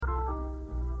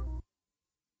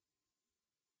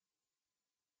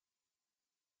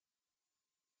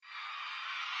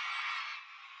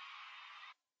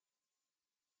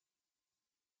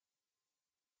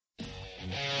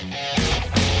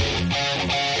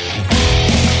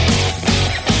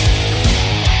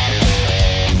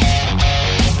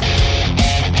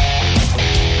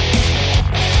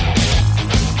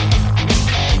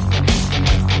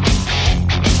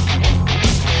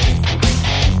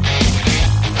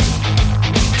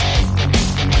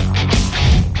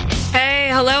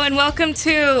Hello and welcome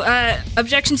to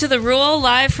Objection to the Rule,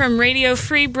 live from Radio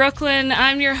Free Brooklyn.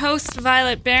 I'm your host,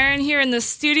 Violet Barron, here in the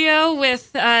studio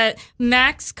with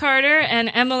Max Carter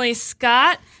and Emily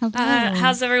Scott. Hello.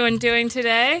 How's everyone doing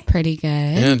today? Pretty good.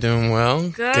 Yeah, doing well.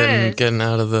 Good. Getting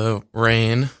out of the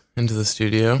rain into the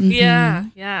studio. Mm-hmm.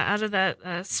 Yeah, out of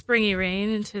that springy rain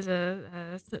into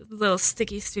the little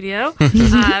sticky studio.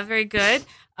 Very good.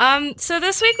 So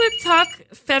this week we talk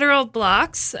federal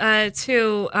blocks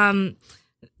to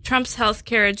Trump's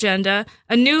healthcare agenda,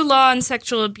 a new law on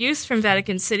sexual abuse from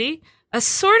Vatican City, a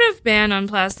sort of ban on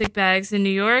plastic bags in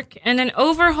New York, and an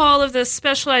overhaul of the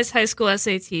specialized high school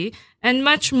SAT, and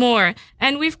much more.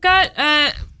 And we've got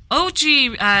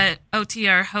OG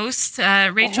OTR host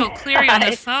Rachel Cleary on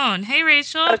the phone. Hey,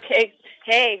 Rachel. Okay.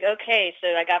 Okay. So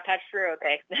I got patched through.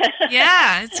 Okay.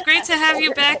 Yeah, it's great to have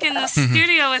you back in the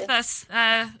studio with us.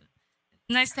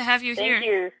 Nice to have you here. Thank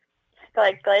you.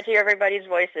 Glad to hear everybody's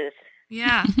voices.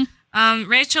 Yeah.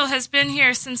 Rachel has been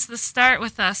here since the start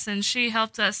with us, and she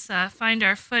helped us find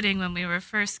our footing when we were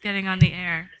first getting on the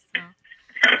air.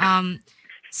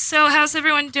 So how's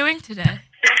everyone doing today?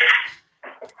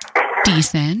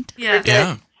 Decent. Yeah.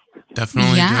 Yeah,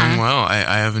 definitely doing well.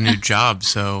 I have a new job,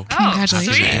 so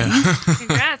Congratulations. Sweet. Yeah.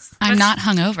 Congrats. I'm not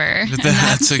hungover.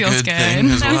 That's a good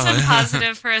thing as That's well. a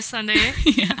positive for a Sunday.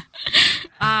 Yeah.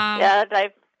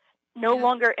 I'm no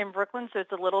longer in Brooklyn, so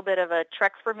it's a little bit of a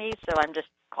trek for me, so I'm just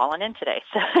calling in today.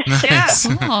 So. Nice.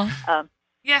 Cool.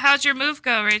 Yeah, how'd your move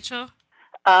go, Rachel?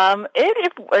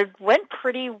 It went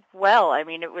pretty well. I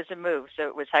mean, it was a move, so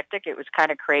it was hectic. It was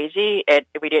kind of crazy.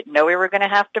 We didn't know we were going to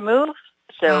have to move,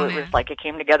 so it was like it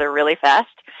came together really fast,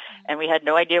 and we had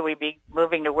no idea we'd be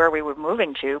moving to where we were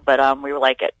moving to, but we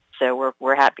like it, so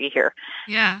we're happy here.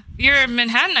 Yeah, you're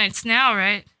Manhattanites now,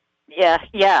 right? Yeah.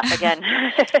 Again,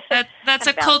 that's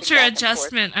a culture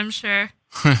adjustment, I'm sure.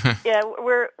 Yeah,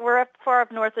 we're up far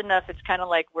up north enough. It's kind of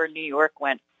like where New York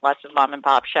went. Lots of mom and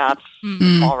pop shops,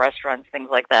 small restaurants, things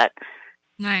like that.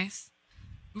 Nice.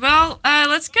 Well,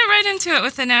 let's get right into it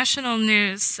with the national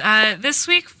news. This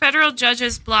week, federal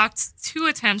judges blocked 2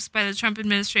 attempts by the Trump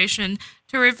administration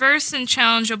to reverse and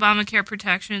challenge Obamacare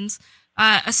protections.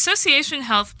 Association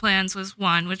health plans was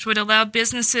one, which would allow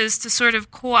businesses to sort of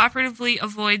cooperatively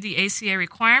avoid the ACA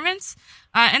requirements.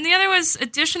 And the other was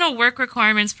additional work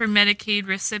requirements for Medicaid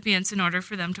recipients in order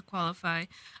for them to qualify.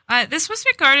 This was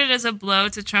regarded as a blow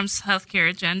to Trump's healthcare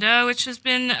agenda, which has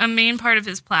been a main part of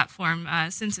his platform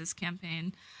since his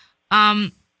campaign.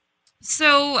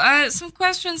 So some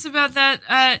questions about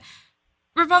that.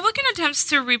 Republican attempts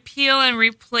to repeal and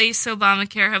replace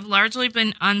Obamacare have largely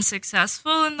been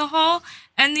unsuccessful in the whole,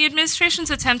 and the administration's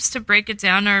attempts to break it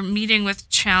down are meeting with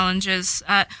challenges.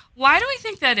 Why do we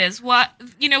think that is?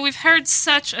 We've heard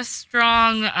such a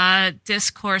strong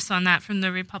discourse on that from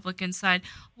the Republican side.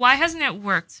 Why hasn't it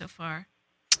worked so far?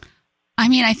 I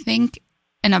mean, I think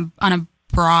in a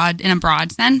broad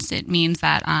sense, it means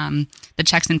that the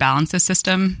checks and balances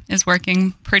system is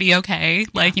working pretty okay,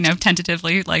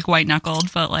 tentatively, white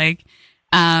knuckled, but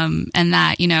and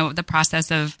that, the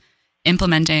process of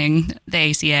implementing the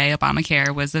ACA,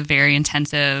 Obamacare, was a very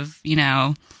intensive,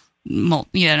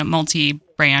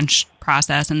 multi-branch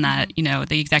process, and that,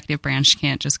 the executive branch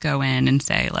can't just go in and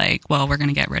say well, we're going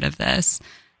to get rid of this,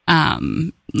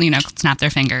 snap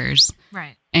their fingers.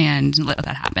 Right. And let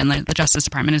that happen. The Justice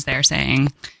Department is there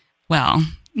saying, well,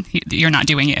 you're not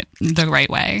doing it the right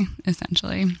way,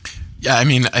 essentially. Yeah, I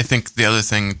mean, I think the other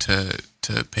thing to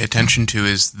pay attention to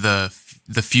is the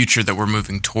future that we're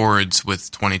moving towards with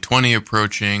 2020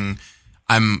 approaching.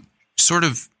 I'm sort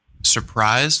of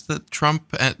surprised that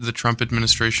the Trump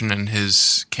administration and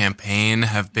his campaign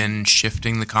have been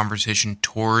shifting the conversation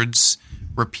towards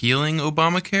repealing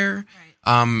Obamacare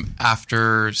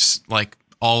after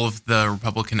all of the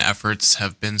Republican efforts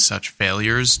have been such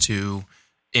failures to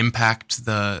impact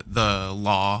the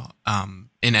law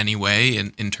in any way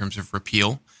in terms of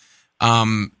repeal.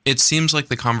 It seems like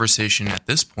the conversation at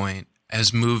this point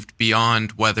has moved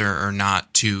beyond whether or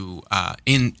not to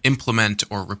implement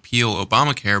or repeal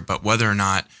Obamacare, but whether or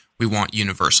not we want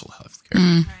universal health care.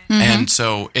 Mm-hmm. And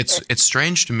so it's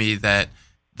strange to me that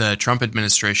the Trump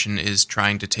administration is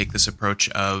trying to take this approach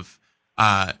of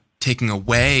taking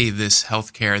away this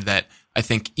health care that I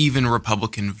think even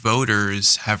Republican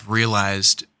voters have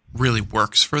realized really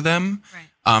works for them.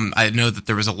 I know that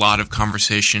there was a lot of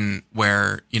conversation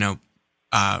where,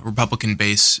 Republican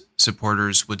base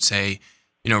supporters would say,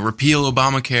 repeal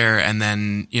Obamacare. And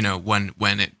then,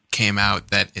 when it came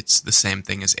out that it's the same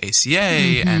thing as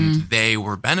ACA and they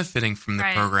were benefiting from the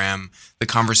program, the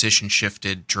conversation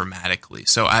shifted dramatically.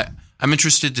 So I'm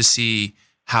interested to see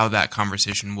how that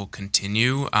conversation will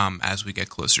continue as we get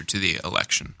closer to the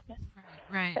election.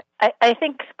 Right. I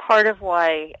think part of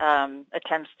why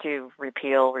attempts to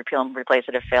repeal and replace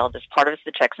it have failed is part of it's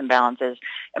the checks and balances,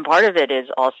 and part of it is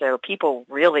also people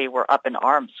really were up in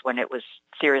arms when it was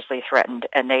seriously threatened,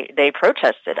 and they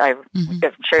protested. I'm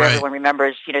sure everyone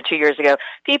remembers, 2 years ago,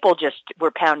 people just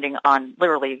were pounding on,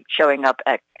 literally showing up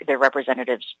at their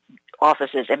representatives'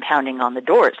 offices and pounding on the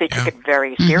doors. They took it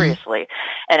very seriously,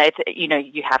 and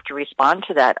you have to respond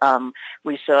to that.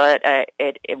 We saw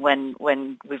it when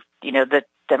the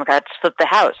Democrats flipped the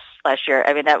House last year.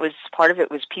 I mean, that was part of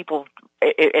it. Was people?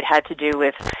 It had to do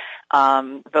with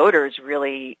voters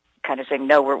really kind of saying,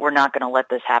 no, we're not going to let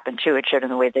this happen too. It showed in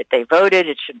the way that they voted.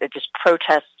 It should just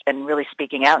protest and really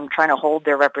speaking out and trying to hold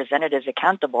their representatives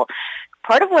accountable.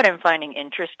 Part of what I'm finding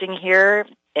interesting here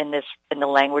in the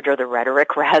language or the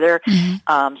rhetoric rather,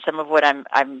 some of what I'm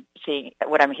seeing,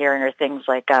 what I'm hearing are things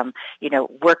like,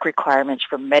 work requirements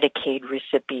for Medicaid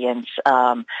recipients,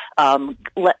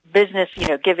 business,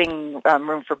 giving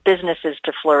room for businesses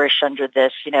to flourish under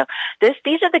this.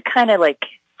 These are the kind of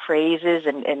phrases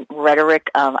and rhetoric.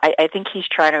 I think he's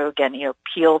trying to, again,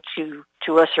 appeal to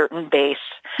a certain base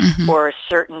or a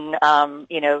certain,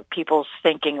 people's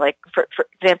thinking. Like, for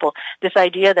example, this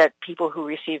idea that people who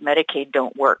receive Medicaid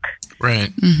don't work.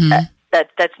 Right.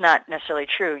 That's not necessarily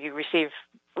true.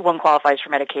 One qualifies for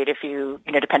Medicaid if you,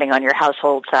 depending on your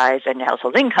household size and your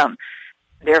household income.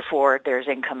 Therefore, there's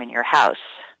income in your house.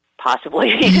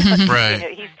 Possibly,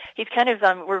 right? He's kind of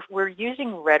we're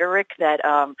using rhetoric that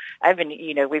I've been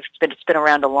it's been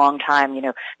around a long time.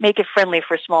 Make it friendly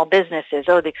for small businesses.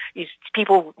 These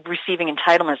people receiving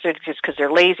entitlements just because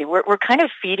they're lazy. We're kind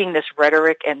of feeding this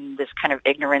rhetoric and this kind of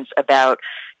ignorance about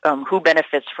who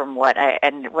benefits from what.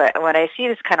 When I see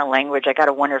this kind of language, I got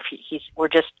to wonder if we're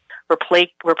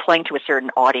playing to a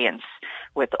certain audience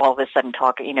with all of a sudden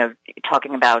talking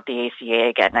about the ACA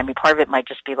again. I mean, part of it might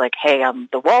just be like, hey,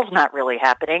 the wall's not really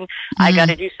happening. I got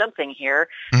to do something here.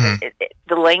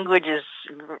 The language is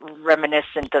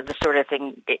reminiscent of the sort of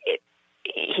thing.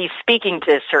 He's speaking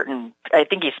to I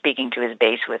think he's speaking to his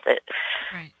base with it.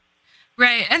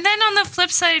 Right. And then on the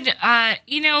flip side,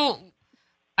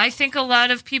 I think a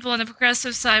lot of people on the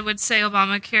progressive side would say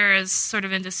Obamacare is sort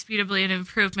of indisputably an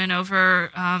improvement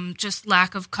over just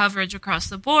lack of coverage across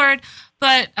the board.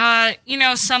 But,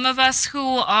 some of us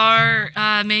who are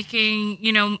making,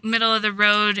 middle of the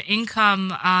road income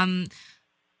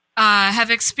have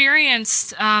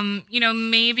experienced,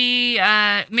 maybe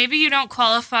you don't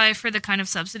qualify for the kind of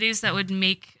subsidies that would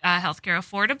make healthcare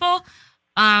affordable.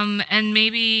 And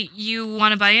maybe you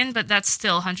want to buy in, but that's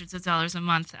still hundreds of dollars a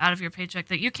month out of your paycheck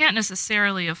that you can't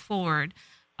necessarily afford.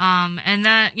 And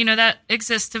that, that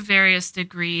exists to various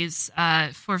degrees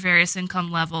for various income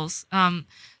levels.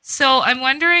 So I'm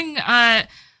wondering,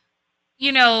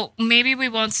 maybe we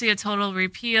won't see a total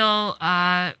repeal,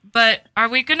 but are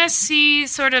we going to see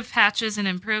sort of patches and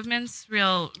improvements,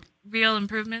 real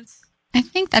improvements? I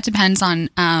think that depends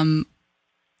on,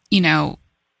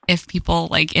 if people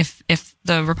if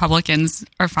the Republicans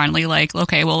are finally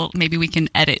okay, well, maybe we can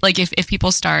edit. If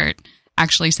people start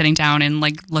actually sitting down and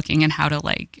looking at how to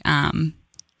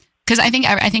because I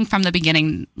think from the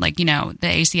beginning, the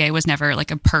ACA was never a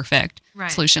perfect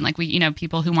solution.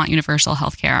 People who want universal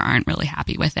health care aren't really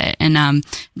happy with it. And I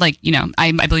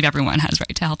believe everyone has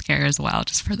right to health care as well,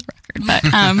 just for the record. But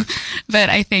but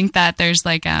I think that there's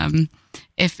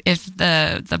if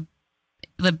the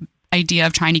idea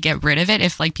of trying to get rid of it,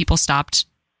 if people stopped,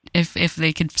 if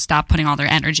they could stop putting all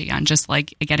their energy on just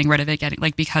getting rid of it,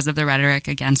 because of the rhetoric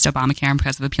against Obamacare and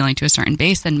because of appealing to a certain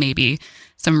base, then maybe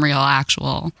some real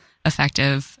actual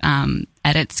effective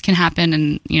edits can happen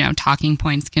and talking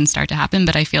points can start to happen.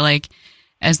 But I feel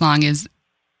as long as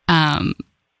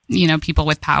people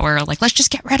with power are let's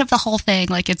just get rid of the whole thing,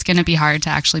 it's going to be hard to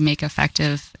actually make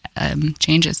effective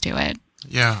changes to it.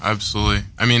 Yeah, absolutely.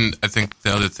 I mean, I think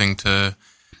the other thing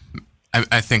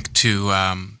I think to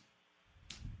our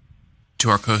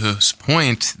co-host's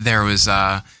point, there was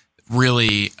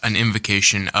really an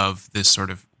invocation of this sort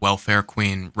of welfare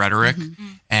queen rhetoric,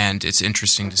 and it's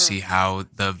interesting to see how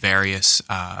the various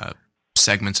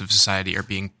segments of society are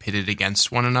being pitted against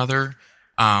one another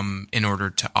in order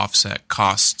to offset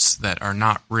costs that are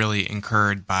not really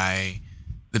incurred by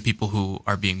the people who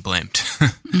are being blamed.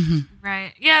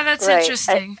 Right. Yeah, that's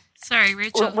interesting. Sorry,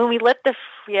 Rachel. When we let the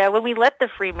Yeah, when we let the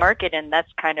free market in,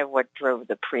 that's kind of what drove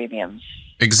the premiums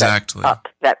exactly up.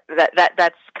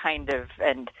 That's kind of,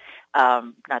 and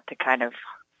not to kind of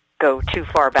go too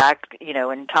far back,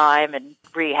 in time and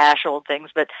rehash old things,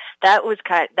 but that was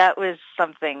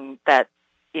something that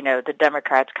the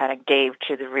Democrats kind of gave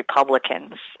to the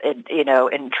Republicans,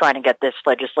 in trying to get this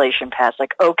legislation passed.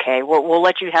 Like, okay, we'll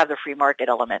let you have the free market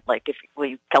element, like if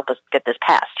we help us get this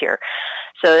passed here.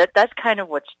 So that's kind of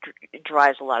what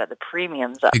drives a lot of the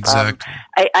premiums up. Exactly.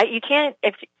 You can't.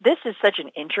 If this is such an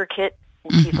intricate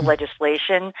piece of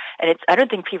legislation, and I don't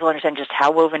think people understand just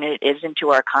how woven it is into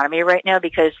our economy right now,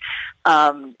 because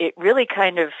it really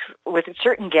kind of, with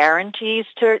certain guarantees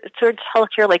towards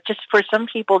healthcare, like just for some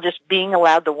people, just being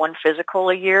allowed the one physical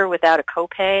a year without a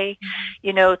copay,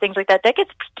 things like that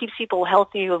keeps people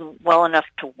healthy and well enough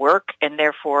to work, and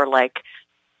therefore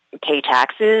pay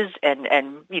taxes and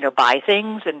buy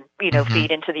things and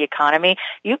feed into the economy.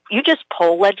 You just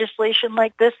pull legislation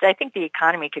like this, I think the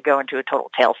economy could go into a total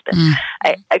tailspin.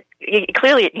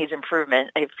 Clearly it needs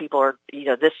improvement if people are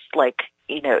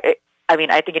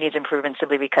I think it needs improvement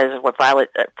simply because of what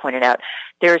Violet pointed out.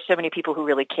 There are so many people who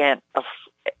really can't.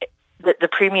 The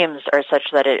premiums are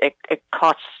such that it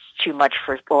costs too much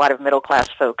for a lot of middle class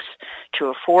folks to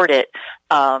afford it.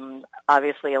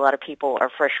 Obviously, a lot of people are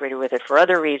frustrated with it for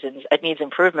other reasons. It needs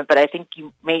improvement, but I think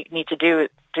you may need to do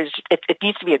it. It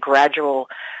needs to be a gradual,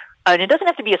 and it doesn't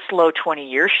have to be a slow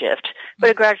 20-year shift, but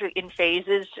a gradual, in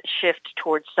phases, shift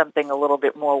towards something a little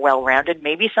bit more well-rounded,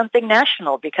 maybe something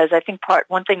national, because I think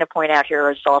one thing to point out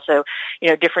here is also,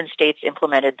 different states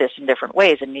implemented this in different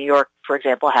ways. And New York, for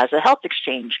example, has a health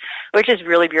exchange, which is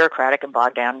really bureaucratic and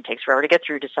bogged down and takes forever to get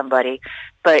through to somebody.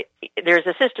 But there's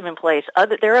a system in place.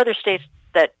 There are other states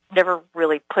that never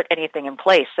really put anything in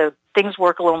place. So things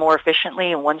work a little more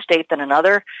efficiently in one state than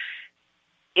another.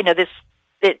 You can't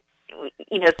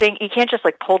just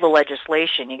pull the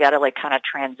legislation. You got to kind of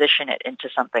transition it into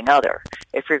something other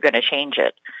if you're going to change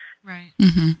it. Right.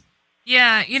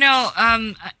 Yeah.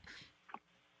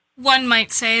 One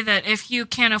might say that if you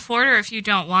can't afford or if you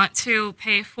don't want to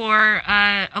pay for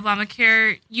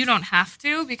Obamacare, you don't have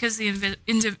to, because the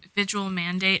individual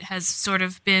mandate has sort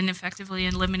of been effectively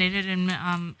eliminated in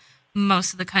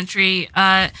most of the country.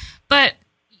 But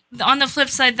on the flip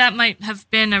side, that might have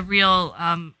been a real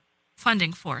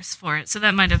funding force for it, so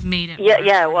that might have made it.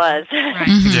 Yeah, it was. Right.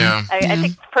 Yeah. I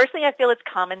think personally, I feel it's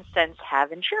common sense.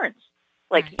 Have insurance.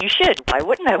 You should. Why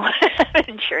wouldn't I want to have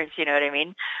insurance? You know what I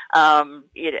mean?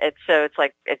 It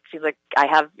seems like I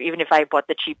have, even if I bought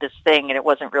the cheapest thing and it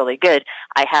wasn't really good,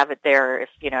 I have it there if,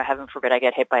 heaven forbid I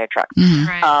get hit by a truck.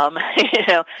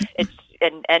 Right.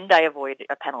 And I avoid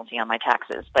a penalty on my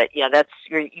taxes. But yeah,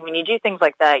 when you do things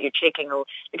like that, you're taking,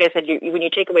 like I said, when you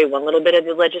take away one little bit of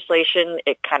the legislation,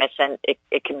 it kind of it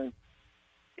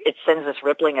sends this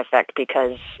rippling effect,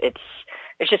 because it's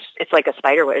like a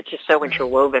spider web. It's just so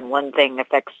interwoven. One thing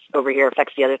affects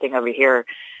the other thing over here,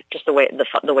 just the way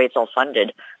it's all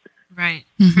funded. Right,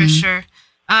 for sure.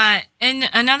 And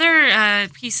another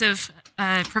piece of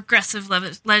progressive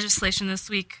legislation this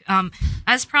week,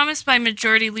 as promised by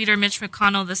Majority Leader Mitch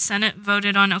McConnell, the Senate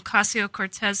voted on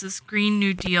Ocasio-Cortez's Green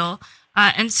New Deal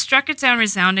and struck it down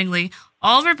resoundingly.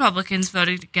 All Republicans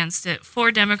voted against it. 4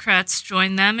 Democrats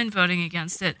joined them in voting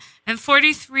against it, and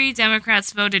 43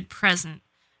 Democrats voted present.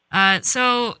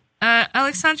 So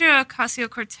Alexandria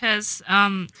Ocasio-Cortez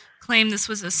claimed this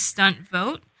was a stunt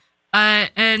vote.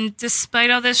 And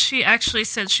despite all this, she actually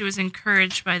said she was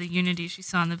encouraged by the unity she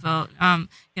saw in the vote.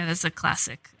 That's a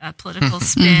classic political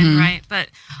spin, right? But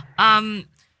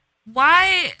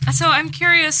why? So I'm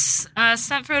curious,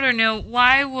 stunt vote or no,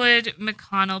 why would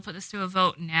McConnell put this to a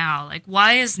vote now?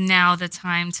 Why is now the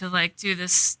time to do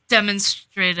this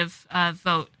demonstrative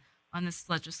vote on this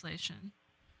legislation?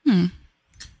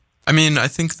 I mean, I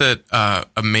think that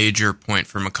a major point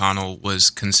for McConnell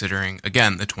was considering,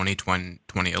 again, the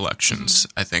 2020 elections.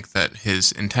 I think that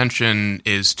his intention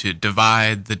is to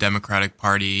divide the Democratic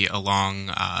Party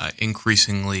along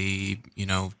increasingly,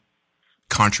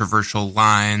 controversial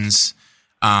lines.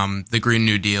 The Green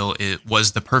New Deal, it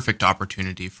was the perfect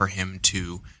opportunity for him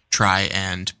to try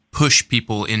and push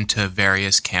people into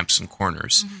various camps and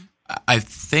corners. I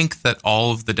think that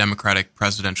all of the Democratic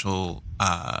presidential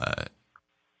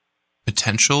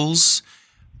potentials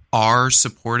are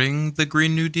supporting the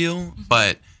Green New Deal,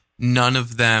 but none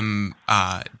of them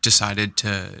decided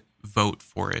to vote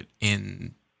for it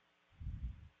in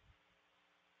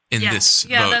this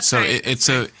vote. So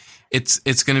right.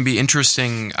 It's going to be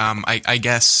interesting. I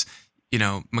guess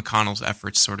McConnell's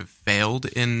efforts sort of failed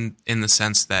in the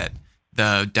sense that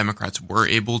the Democrats were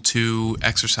able to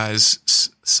exercise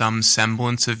some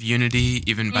semblance of unity,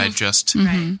 even by just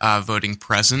voting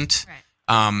present.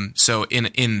 Right. So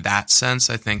in that sense,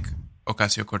 I think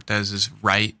Ocasio-Cortez is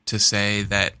right to say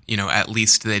that, at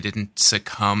least they didn't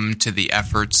succumb to the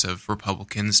efforts of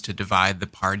Republicans to divide the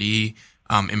party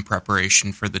in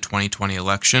preparation for the 2020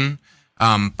 election.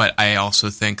 But I also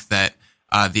think that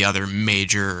the other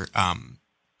major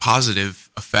positive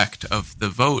effect of the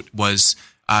vote was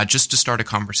just to start a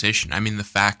conversation. I mean, the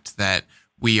fact that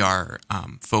we are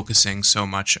focusing so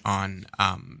much on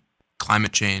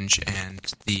climate change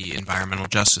and the environmental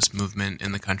justice movement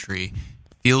in the country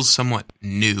feels somewhat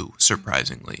new,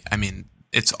 surprisingly. I mean,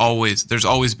 there's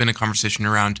always been a conversation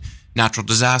around natural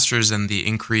disasters and the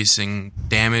increasing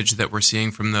damage that we're seeing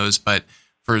from those, but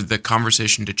for the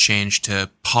conversation to change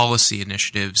to policy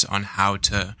initiatives on how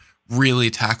to really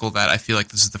tackle that, I feel like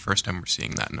this is the first time we're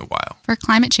seeing that in a while. For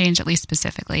climate change, at least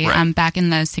specifically, right. Back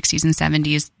in the 60s and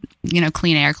 70s,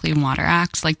 Clean Air, Clean Water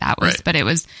Acts, like that was, right. But it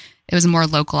was more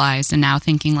localized, and now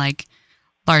thinking like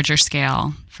larger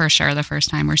scale, for sure. The first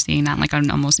time we're seeing that, like an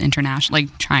almost international,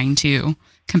 like trying to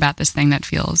combat this thing that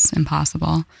feels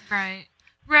impossible. Right.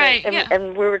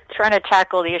 And we were trying to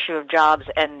tackle the issue of jobs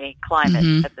and the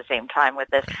climate at the same time with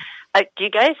this. Do you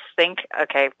guys think?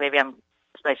 Okay, maybe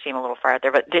I seem a little far out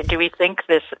there, but do we think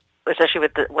this, especially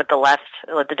with the left,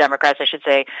 with the Democrats, I should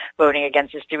say, voting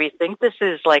against this? Do we think this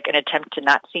is like an attempt to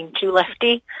not seem too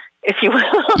lefty, if you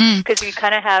will? Because we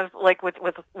kind of have, like,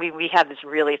 we have this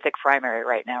really thick primary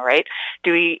right now, right?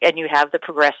 And you have the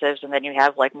progressives, and then you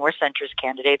have like more centrist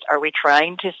candidates. Are we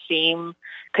trying to seem?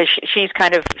 Because she's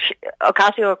kind of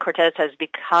Ocasio-Cortez has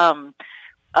become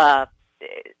some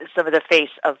of the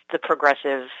face of the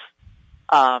progressive,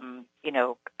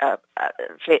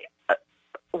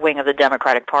 wing of the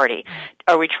Democratic Party.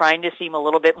 Are we trying to seem a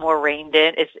little bit more reined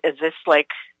in? Is this like,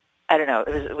 I don't know,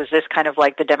 was this kind of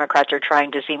like the Democrats are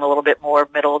trying to seem a little bit more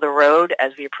middle of the road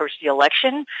as we approach the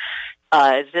election?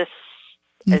 I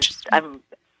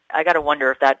got to wonder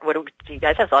if that, do you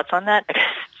guys have thoughts on that?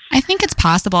 I think it's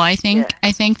possible. I think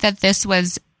that this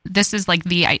is like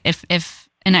the, if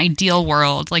an ideal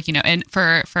world, like, and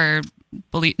for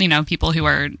people who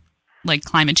are like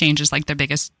climate change is like their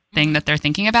biggest thing that they're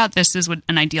thinking about, this is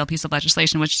an ideal piece of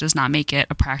legislation, which does not make it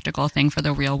a practical thing for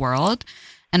the real world.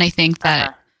 And I think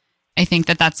that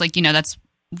that's like, that's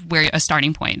where a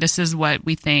starting point. This is what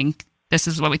we think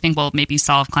will maybe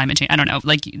solve climate change. I don't know,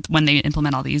 like when they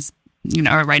implement all these,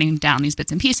 are writing down these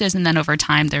bits and pieces, and then over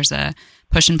time there's a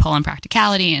push and pull on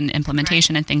practicality and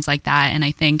implementation and things like that. And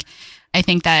I think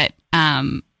that,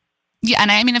 and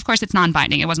I mean, of course, it's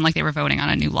non-binding. It wasn't like they were voting on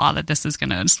a new law that this is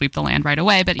going to sweep the land right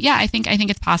away. But yeah, I think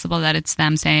it's possible that it's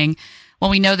them saying,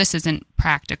 well, we know this isn't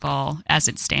practical as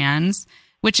it stands,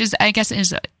 which is, I guess,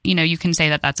 you can say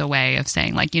that that's a way of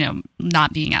saying, like,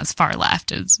 not being as far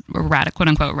left as radical, quote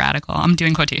unquote radical. I'm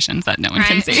doing quotations that no one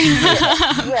can see.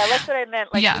 Yeah, that's what I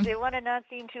meant. Like, they want to not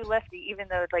seem too lefty, even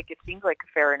though, like, it seems like a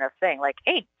fair enough thing. Like,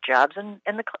 hey, jobs and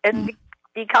the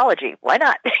ecology, why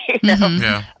not?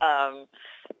 Yeah.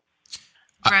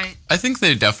 Right. I think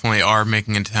they definitely are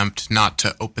making an attempt not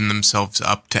to open themselves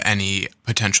up to any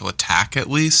potential attack, at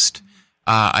least.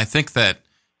 I think that,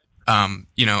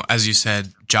 as you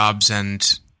said, jobs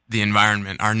and the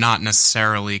environment are not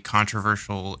necessarily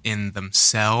controversial in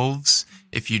themselves.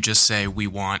 If you just say we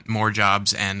want more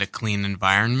jobs and a clean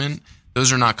environment,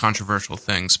 those are not controversial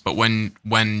things. But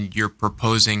when you're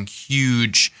proposing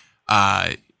huge,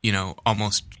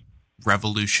 almost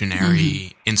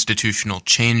revolutionary institutional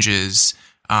changes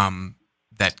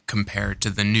that compare to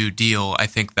the New Deal, I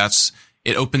think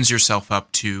it opens yourself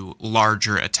up to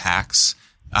larger attacks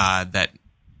that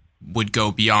would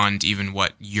go beyond even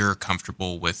what you're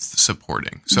comfortable with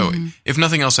supporting. So if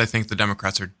nothing else, I think the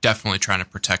Democrats are definitely trying to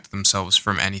protect themselves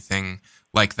from anything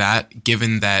like that,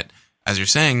 given that, as you're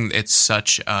saying, it's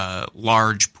such a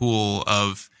large pool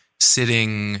of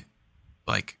sitting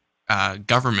like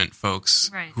government folks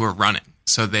who are running.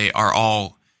 So they are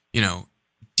all,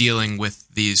 dealing with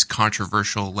these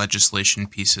controversial legislation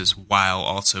pieces while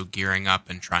also gearing up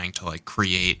and trying to like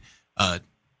create a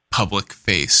public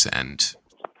face and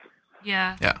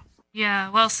yeah,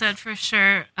 well said, for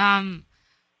sure. I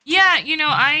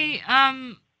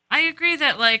agree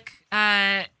that like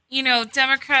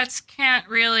Democrats can't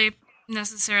really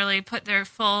necessarily put their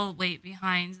full weight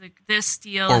behind this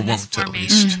deal or and this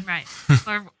formation, right?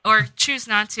 or choose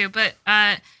not to. But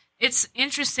it's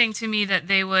interesting to me that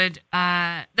they would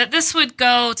that this would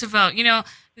go to vote.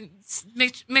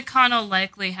 McConnell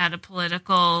likely had a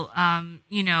political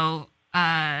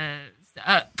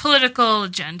political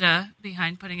agenda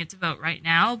behind putting it to vote right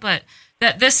now, but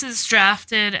that this is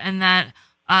drafted and that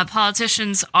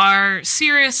politicians are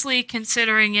seriously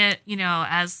considering it,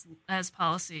 as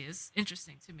policy is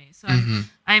interesting to me. So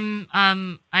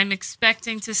I'm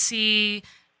expecting to see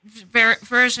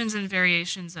versions and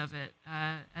variations of it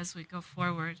as we go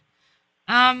forward.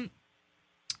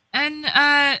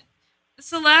 It's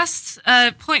the last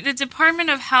point. The Department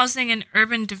of Housing and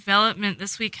Urban Development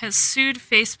this week has sued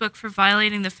Facebook for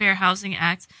violating the Fair Housing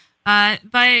Act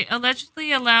by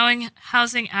allegedly allowing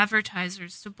housing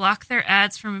advertisers to block their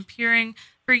ads from appearing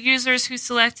for users who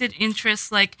selected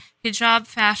interests like hijab,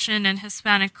 fashion, and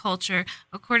Hispanic culture,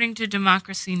 according to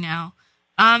Democracy Now!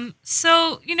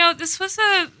 So this was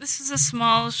a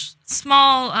small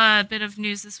bit of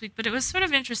news this week, but it was sort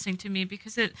of interesting to me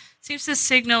because it seems to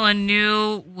signal a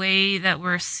new way that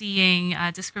we're seeing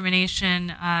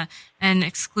discrimination and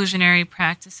exclusionary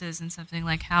practices in something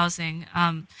like housing.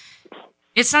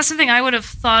 It's not something I would have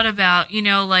thought about,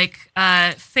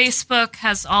 Facebook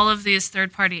has all of these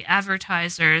third-party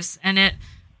advertisers, and it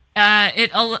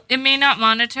may not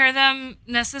monitor them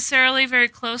necessarily very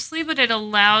closely, but it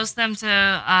allows them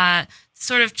to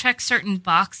sort of check certain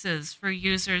boxes for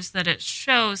users that it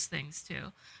shows things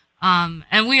to.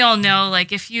 And we all know,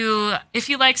 if you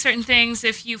like certain things,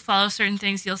 if you follow certain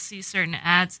things, you'll see certain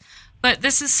ads. But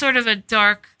this is sort of a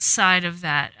dark side of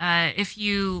that. If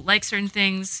you like certain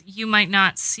things, you might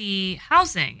not see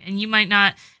housing, and you might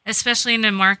not, especially in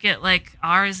a market like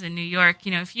ours in New York,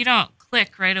 if you don't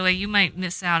click right away, you might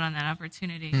miss out on that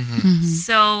opportunity.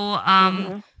 So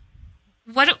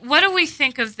what do we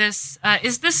think of this?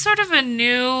 Is this sort of a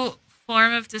new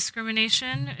form of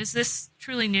discrimination? Is this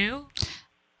truly new?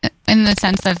 In the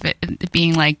sense of it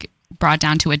being brought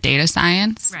down to a data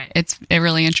science, right? It's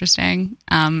really interesting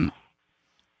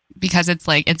because it's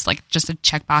just a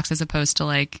checkbox as opposed to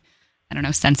I don't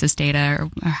know, census data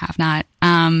or have not.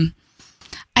 I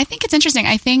think it's interesting.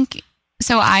 I think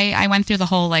so. I went through the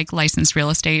whole licensed real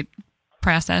estate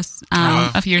process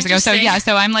a few years ago. So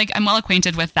so I'm well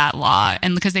acquainted with that law,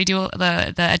 and because they do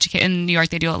in New York,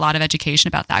 they do a lot of education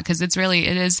about that because it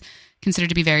is considered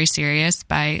to be very serious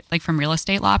by from real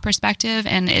estate law perspective,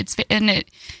 and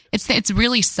it's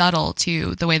really subtle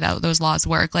too the way that those laws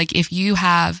work. If you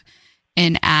have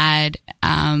an ad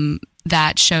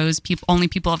that shows only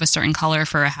people of a certain color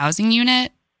for a housing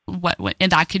unit,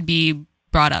 and that could be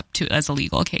brought up to as a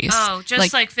legal case. Oh,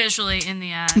 just visually in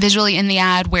the ad. Visually in the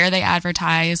ad, where they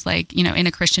advertise, in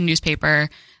a Christian newspaper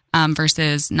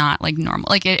versus not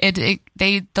normal.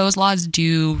 Those laws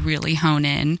do really hone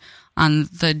in on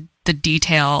the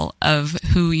detail of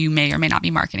who you may or may not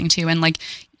be marketing to, and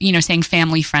saying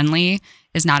family friendly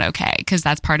is not okay because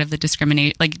that's part of the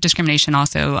discrimination. Discrimination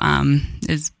also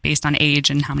is based on age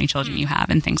and how many children you have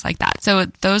and things like that. So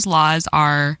those laws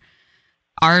are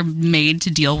made to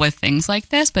deal with things like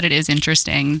this, but it is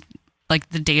interesting,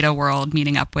 the data world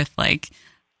meeting up with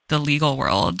the legal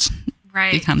world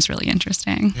becomes really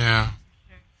interesting. Yeah.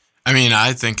 I mean,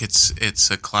 I think it's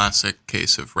a classic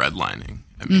case of redlining.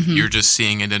 I mean, you're just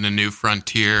seeing it in a new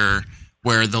frontier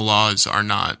where the laws are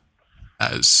not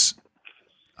as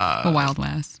the Wild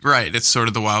West. Right. It's sort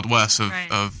of the Wild West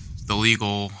of the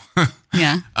legal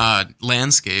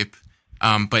landscape.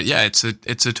 But yeah, it's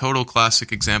a total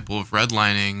classic example of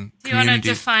redlining. Do you want to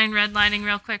define redlining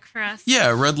real quick for us? Yeah,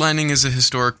 redlining is a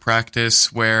historic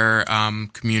practice where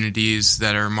communities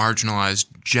that are marginalized,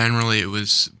 generally it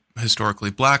was historically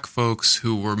black folks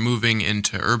who were moving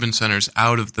into urban centers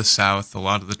out of the South, a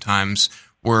lot of the times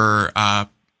were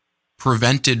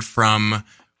prevented from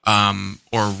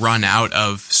or run out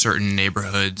of certain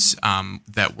neighborhoods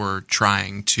that were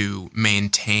trying to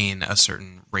maintain a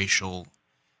certain racial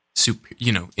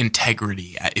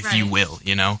integrity, if you will,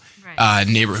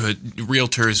 neighborhood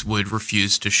realtors would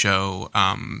refuse to show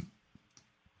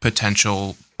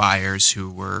potential buyers who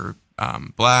were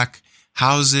black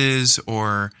houses,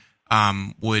 or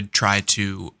would try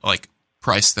to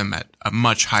price them at a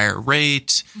much higher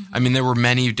rate. I mean, there were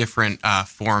many different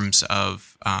forms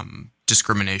of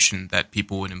discrimination that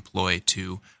people would employ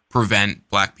to prevent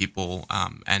black people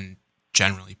and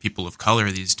generally people of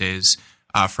color these days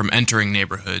from entering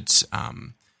neighborhoods.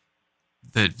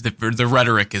 The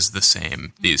rhetoric is the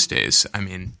same these days. I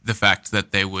mean, the fact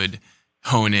that they would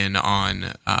hone in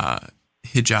on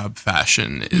hijab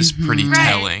fashion is pretty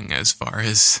telling as far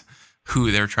as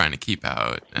who they're trying to keep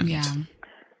out. And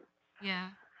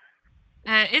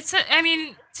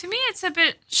to me, it's a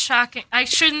bit shocking. I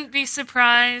shouldn't be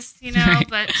surprised,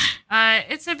 but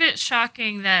it's a bit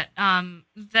shocking that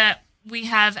that we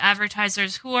have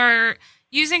advertisers who are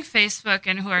using Facebook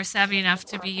and who are savvy enough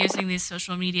to be using these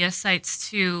social media sites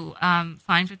to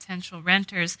find potential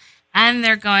renters, and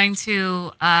they're going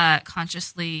to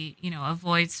consciously,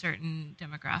 avoid certain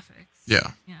demographics.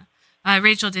 Yeah.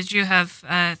 Rachel, did you have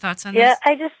thoughts on this? Yeah,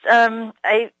 I just,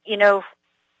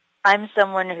 I'm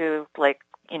someone who,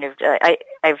 I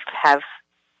have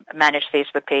managed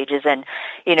Facebook pages, and,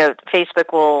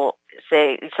 Facebook will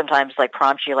say sometimes,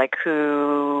 prompt you,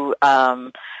 who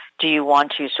do you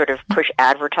want to sort of push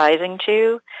advertising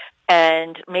to?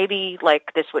 And maybe,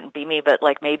 this wouldn't be me, but,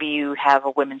 maybe you have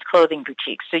a women's clothing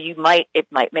boutique. So it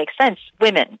might make sense.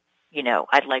 Women,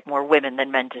 I'd like more women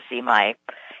than men to see my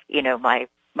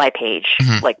page,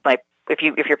 Mm-hmm.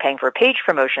 if you're paying for a page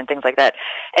promotion, things like that.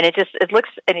 And it looks,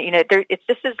 and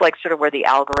this is sort of where the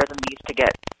algorithm needs to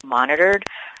get monitored.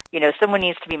 Someone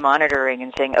needs to be monitoring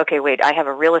and saying, okay, wait, I have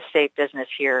a real estate business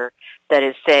here that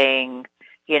is saying,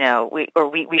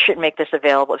 we shouldn't make this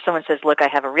available. If someone says, look, I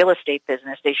have a real estate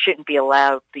business, they shouldn't be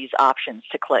allowed these options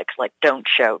to click, don't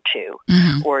show to,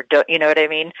 Mm-hmm. or don't, you know what I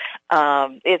mean?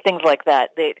 Things like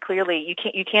that. Clearly,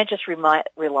 you can't just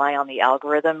rely on the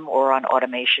algorithm or on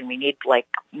automation. We need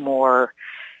more.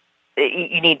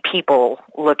 You need people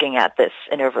looking at this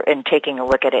and taking a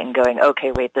look at it and going,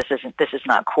 okay, wait, this is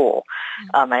not cool.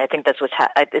 And I think that's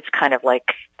it's kind of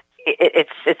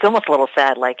it's almost a little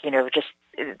sad, just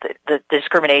the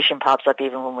discrimination pops up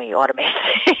even when we automate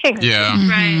things. Yeah.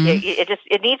 Right.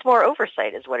 It needs more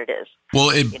oversight, is what it is.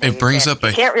 Well, it brings up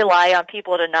you can't rely on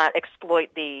people to not exploit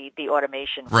the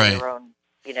automation for Right. their own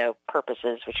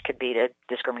purposes, which could be to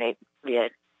discriminate via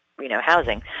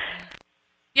housing.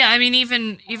 Yeah, I mean,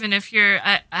 even if you're,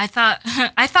 I thought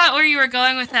where you were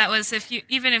going with that was if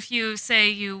you say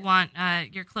you want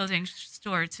your clothing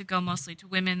store to go mostly to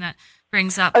women, that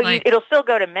brings up it'll still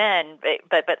go to men,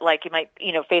 but you might,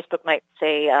 Facebook might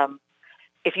say,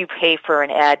 if you pay for an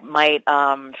ad, might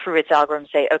through its algorithm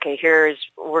say, okay,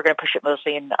 we're going to push it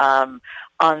mostly in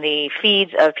on the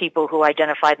feeds of people who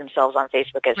identify themselves on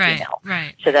Facebook as female.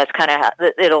 Right. So that's kind of how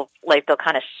they'll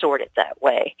kind of sort it that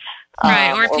way.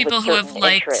 Right, or people who have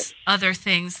liked interests. other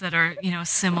things that are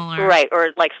similar. Right,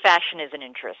 or fashion is an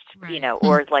interest, Right.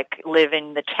 or live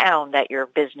in the town that your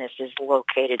business is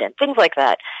located in, things like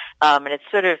that. And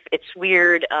it's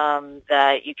weird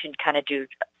that you can kind of do.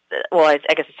 Well,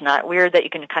 I guess it's not weird that you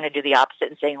can kind of do the opposite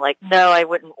and saying no, I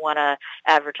wouldn't want to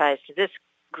advertise to this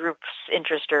group's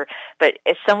interest, but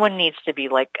if someone needs to be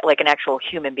like an actual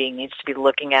human being needs to be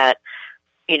looking at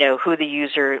what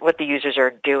the users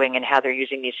are doing and how they're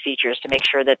using these features to make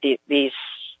sure that these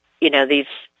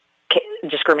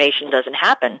discrimination doesn't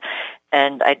happen.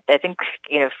 And I think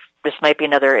this might be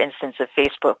another instance of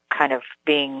Facebook kind of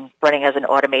running as an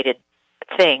automated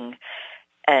thing,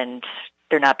 and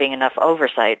there not being enough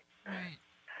oversight. Right.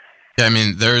 Yeah, I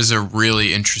mean, there is a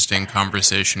really interesting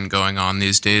conversation going on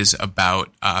these days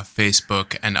about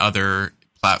Facebook and other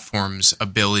platforms'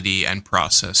 ability and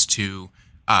process to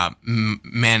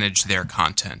manage their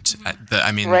content.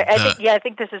 Right. I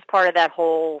think this is part of that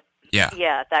whole. Yeah.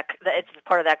 Yeah, it's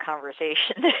part of that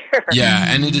conversation there. Yeah,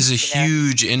 and it is a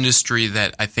huge industry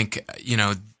that I think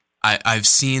I've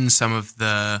seen some of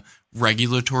the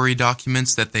regulatory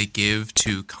documents that they give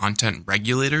to content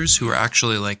regulators who are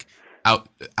actually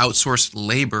outsourced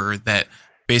labor that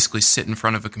basically sit in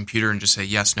front of a computer and just say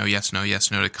yes, no, yes, no,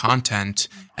 yes, no to content.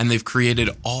 And they've created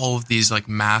all of these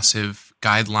massive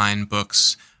guideline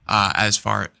books as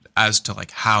far as to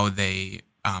how they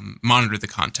monitor the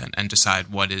content and decide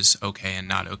what is okay and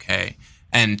not okay.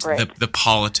 And right. the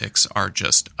politics are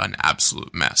just an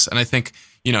absolute mess. And I think,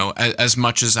 as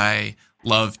much as I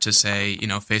love to say,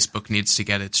 Facebook needs to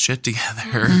get its shit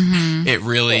together, Mm-hmm. it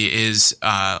really is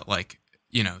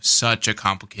such a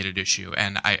complicated issue.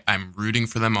 And I'm rooting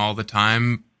for them all the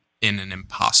time in an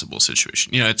impossible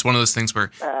situation. It's one of those things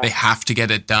where they have to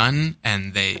get it done,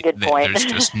 and there's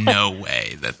just no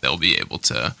way that they'll be able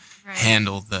to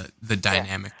handle the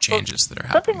dynamic changes that are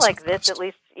happening. Something like this, at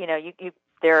least,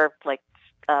 there are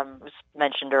was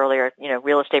mentioned earlier,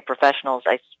 real estate professionals,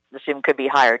 I assume, could be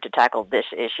hired to tackle this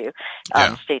issue,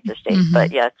 state to state. Mm-hmm.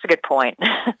 But yeah, it's a good point.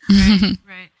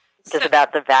 Right. Just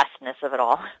about the vastness of it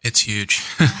all. It's huge.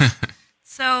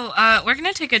 So we're going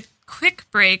to take a quick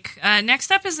break.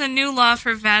 Next up is a new law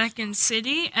for Vatican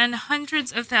City and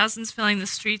hundreds of thousands filling the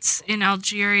streets in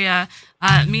Algeria.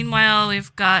 Meanwhile,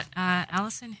 we've got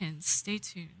Allison Hinds. Stay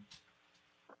tuned.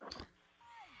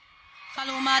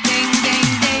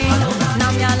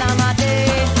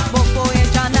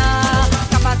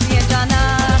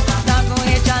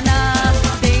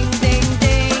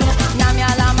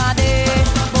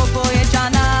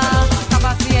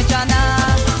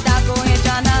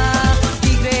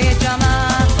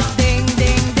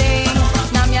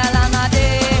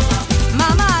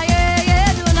 Mama, yeah,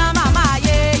 yeah, do na, mama,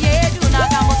 yeah, yeah, do na,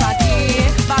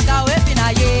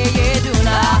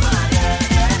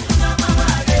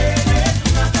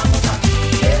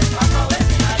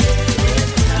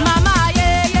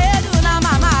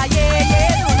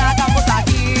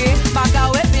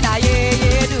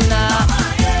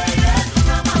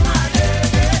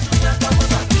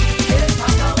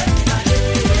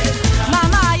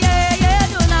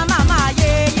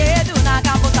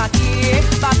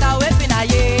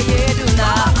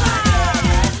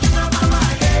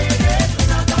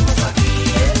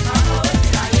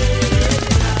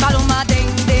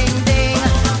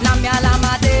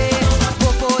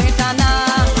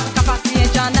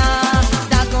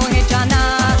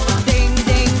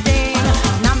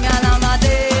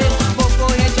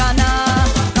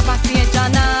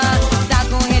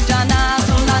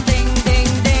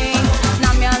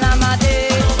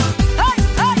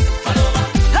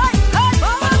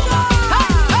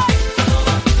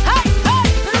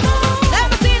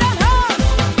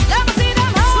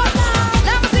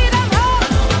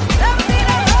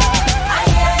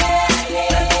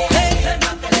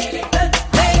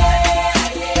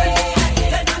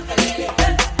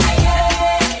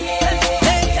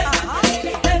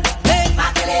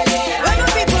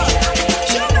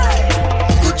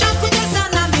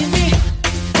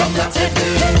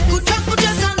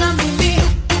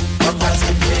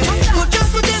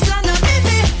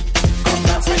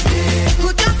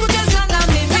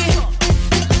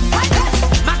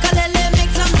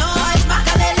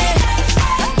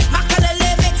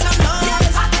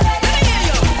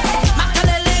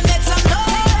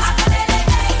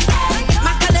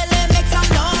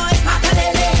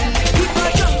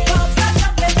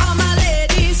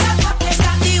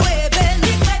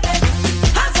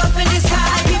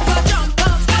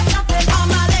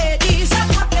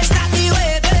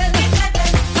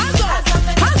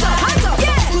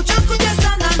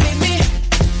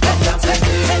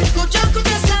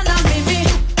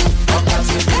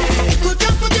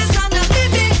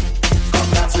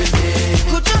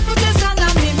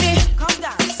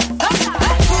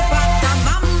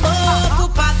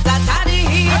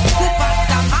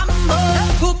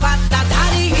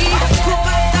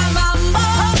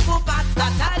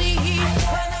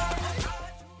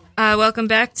 Welcome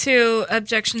back to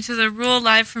Objection to the Rule,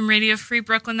 live from Radio Free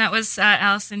Brooklyn. That was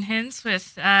Allison Hinds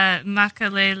with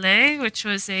Makalele, which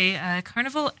was a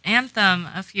carnival anthem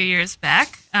a few years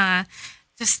back.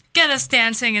 Just get us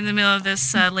dancing in the middle of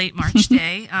this late March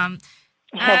day.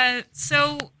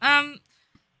 So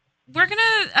we're going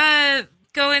to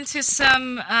go into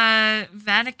some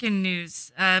Vatican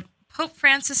news. Pope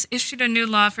Francis issued a new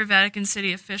law for Vatican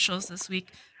City officials this week,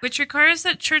 which requires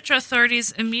that church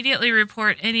authorities immediately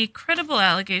report any credible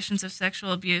allegations of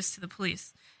sexual abuse to the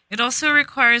police. It also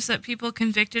requires that people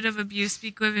convicted of abuse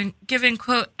be given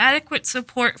quote, adequate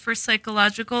support for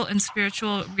psychological and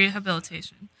spiritual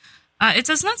rehabilitation. It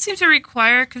does not seem to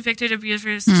require convicted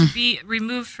abusers to be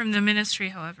removed from the ministry,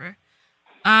 however.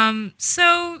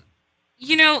 So,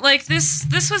 you know, like this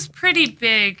was pretty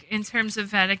big in terms of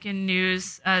Vatican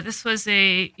news. This was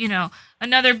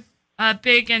another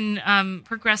big and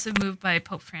progressive move by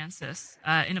Pope Francis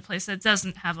in a place that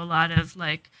doesn't have a lot of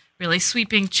like really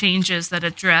sweeping changes that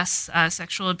address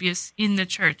sexual abuse in the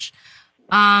church.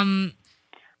 And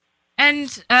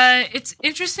it's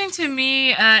interesting to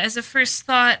me as a first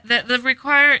thought that the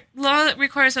law that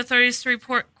requires authorities to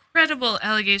report credible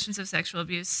allegations of sexual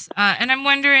abuse. And I'm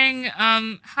wondering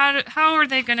how are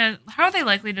they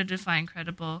likely to define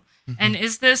credible? Mm-hmm. And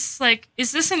is this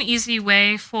an easy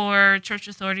way for church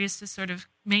authorities to sort of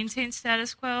maintain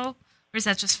status quo, or is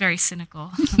that just very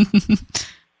cynical?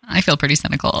 I feel pretty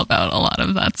cynical about a lot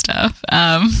of that stuff.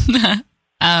 I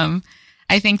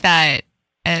think that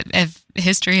if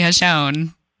history has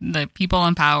shown that people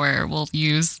in power will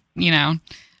use,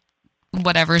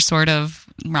 whatever sort of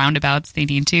roundabouts they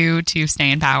need to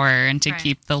stay in power and to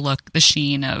keep the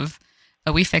sheen of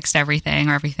we fixed everything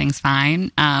or everything's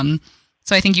fine.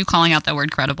 So I think you calling out that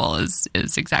word credible is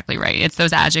exactly right. It's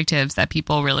those adjectives that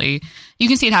people really, you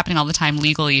can see it happening all the time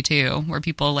legally too, where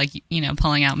people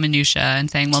pulling out minutia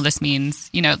and saying, well, this means,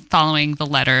 following the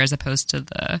letter as opposed to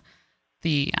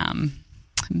the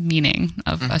meaning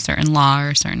of a certain law or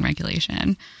a certain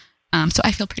regulation. So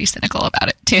I feel pretty cynical about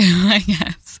it too, I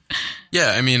guess.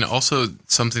 Yeah, I mean, also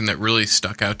something that really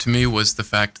stuck out to me was the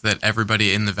fact that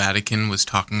everybody in the Vatican was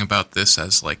talking about this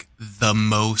as like the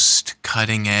most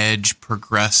cutting edge,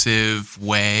 progressive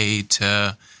way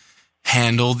to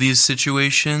handle these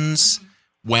situations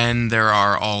when there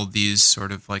are all these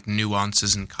sort of like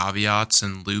nuances and caveats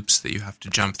and loops that you have to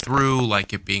jump through,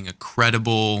 like it being a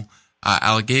credible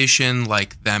allegation,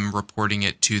 like them reporting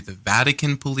it to the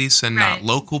Vatican police and not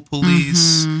local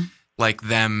police, like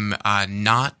them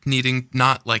not needing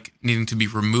to be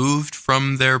removed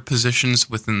from their positions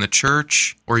within the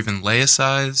church or even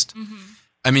laicized.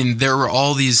 I mean, there were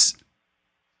all these,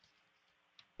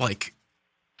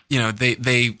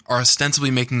 they are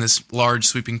ostensibly making this large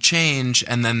sweeping change,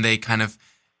 and then they kind of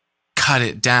cut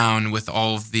it down with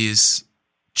all of these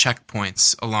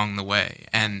checkpoints along the way.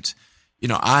 And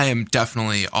I am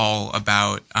definitely all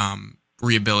about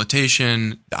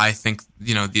rehabilitation. I think,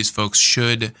 these folks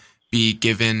should be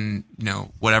given,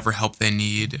 whatever help they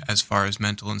need as far as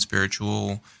mental and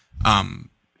spiritual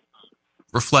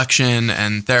reflection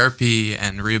and therapy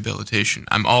and rehabilitation.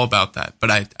 I'm all about that.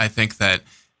 But I think that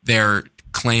they're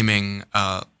claiming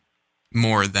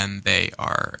more than they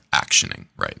are actioning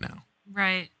right now.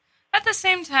 Right. At the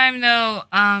same time, though,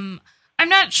 I'm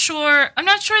not sure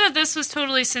that this was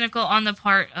totally cynical on the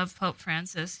part of Pope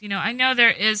Francis. I know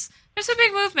there's a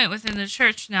big movement within the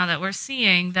church now that we're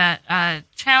seeing that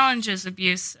challenges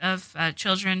abuse of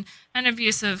children and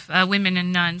abuse of women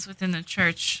and nuns within the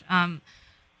church.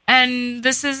 And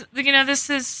this is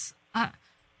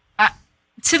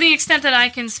to the extent that I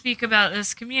can speak about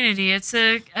this community, it's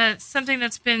something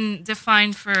that's been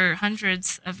defined for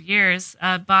hundreds of years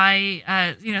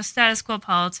by status quo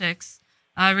politics.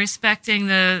 Respecting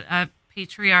the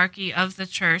patriarchy of the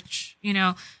church,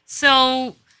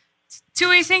 So do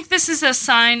we think this is a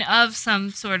sign of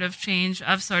some sort of change,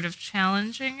 of sort of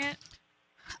challenging it?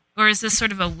 Or is this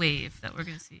sort of a wave that we're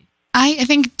going to see? I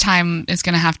think time is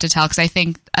going to have to tell, because I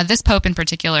think this Pope in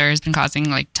particular has been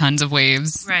causing tons of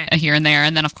waves here and there.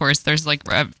 And then, of course, there's the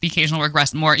occasional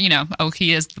regress more,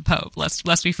 he is the Pope.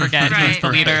 Lest we forget he's the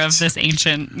leader of this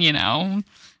ancient,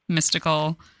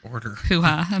 mystical order.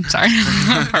 Hoo-ha. I'm sorry.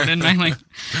 Pardon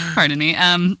me.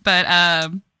 And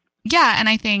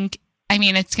I think,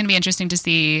 it's going to be interesting to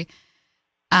see,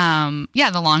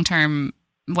 the long term,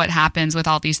 what happens with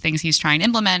all these things he's trying to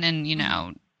implement and,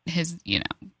 his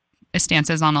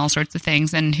stances on all sorts of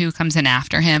things and who comes in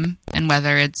after him and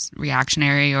whether it's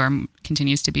reactionary or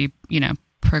continues to be,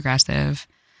 progressive.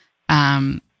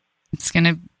 It's going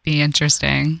to be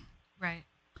interesting. Right.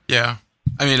 Yeah.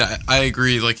 I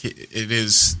agree. It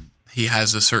is he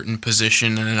has a certain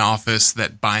position in an office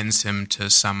that binds him to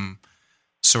some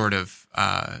sort of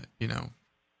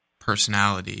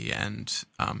personality, and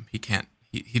he can't.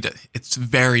 It's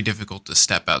very difficult to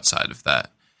step outside of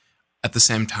that. At the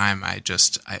same time, I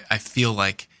feel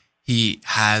like he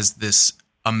has this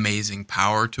amazing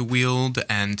power to wield,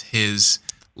 and his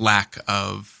lack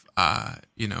of,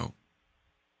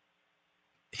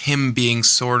 him being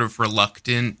sort of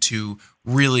reluctant to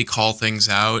really call things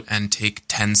out and take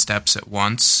 10 steps at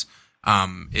once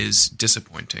is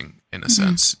disappointing in a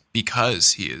sense,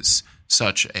 because he is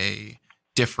such a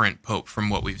different pope from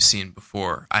what we've seen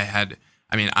before. I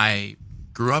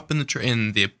grew up in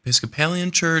the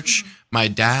Episcopalian Church. My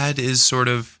dad has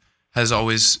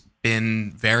always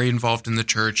been very involved in the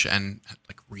church and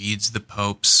reads the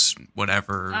Pope's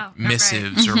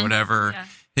missives or whatever. Yeah.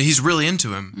 He's really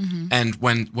into him. And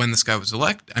when this guy was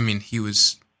elected, he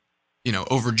was,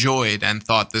 overjoyed and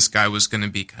thought this guy was going to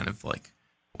be kind of the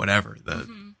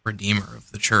redeemer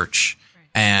of the church. Right.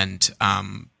 And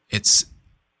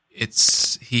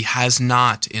he has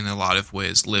not in a lot of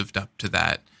ways lived up to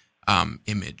that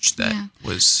image that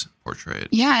was portrayed.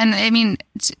 Yeah, and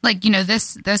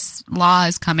this law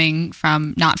is coming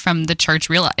from not from the church.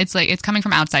 It's coming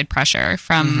from outside pressure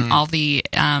from all the.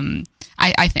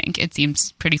 I think it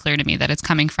seems pretty clear to me that it's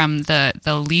coming from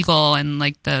the legal and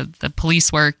the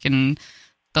police work and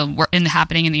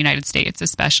happening in the United States,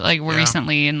 especially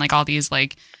recently, and all these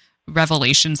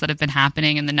revelations that have been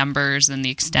happening, and the numbers and the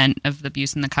extent of the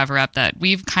abuse and the cover up that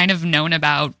we've kind of known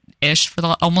about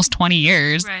for almost 20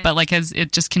 years, right. But as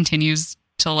it just continues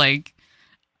to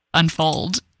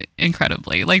unfold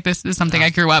incredibly. This is something I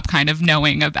grew up kind of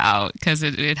knowing about because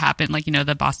it happened,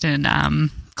 the Boston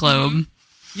Globe.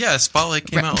 Yeah, Spotlight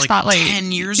came out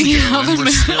 10 years ago, and we're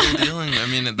still dealing.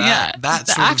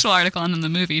 That's the actual article and then the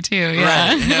movie too. Yeah,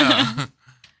 right, yeah,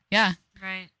 yeah.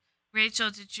 Right. Rachel,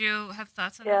 did you have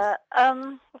thoughts on this? Yeah,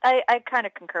 I kind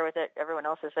of concur with it. Everyone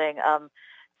else is saying.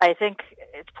 I think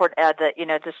it's important to add that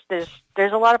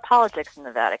there's a lot of politics in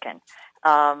the Vatican.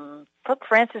 Pope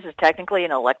Francis is technically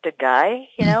an elected guy.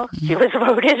 He was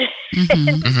voted.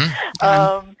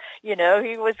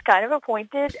 He was kind of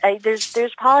appointed.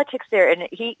 There's politics there, and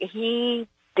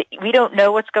we don't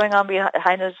know what's going on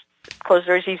behind those closed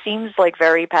doors. He seems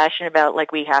very passionate about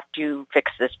we have to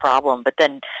fix this problem, but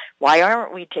then why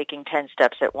aren't we taking 10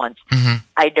 steps at once?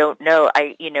 I don't know.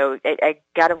 I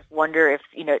gotta wonder if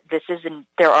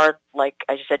there are,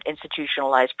 as you said,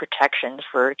 institutionalized protections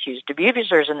for accused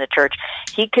abusers in the church.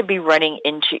 He could be running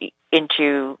into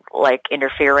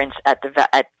interference at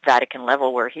Vatican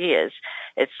level where he is.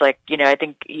 It's I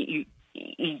think he's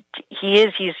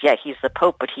the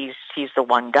Pope, but he's the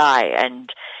one guy,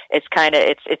 and it's kind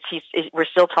of we're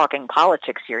still talking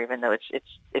politics here, even though it's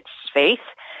faith.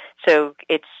 So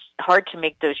it's hard to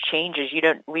make those changes.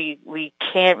 We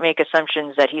can't make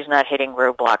assumptions that he's not hitting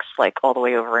roadblocks all the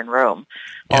way over in Rome,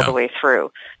 all the way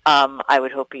through. I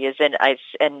would hope he is,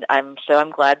 and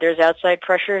I'm glad there's outside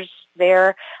pressures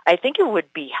there. I think it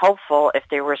would be helpful if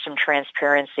there were some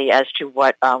transparency as to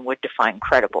what would define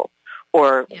credible.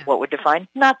 Or what would define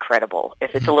not credible,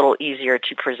 if it's a little easier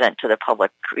to present to the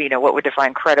public. What would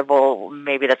define credible,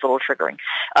 maybe that's a little triggering.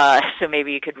 So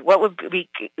maybe you could,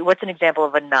 what's an example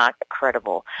of a not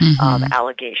credible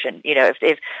allegation? And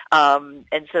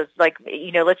so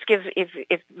let's give,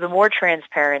 if the more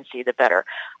transparency, the better.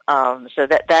 So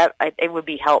it would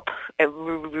be it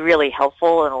would be really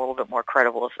helpful and a little bit more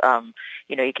credible if,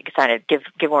 you could kind of give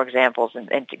more examples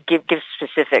and give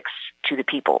specifics to the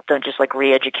people. Don't just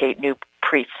re-educate new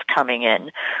priests coming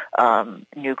in,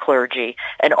 new clergy,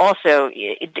 and also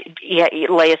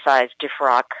laicize,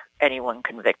 defrock anyone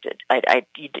convicted. I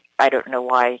don't know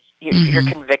why you're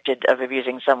convicted of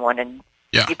abusing someone and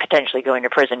you're potentially going to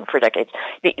prison for decades.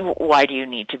 Why do you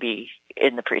need to be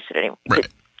in the priesthood anymore? Right.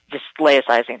 Just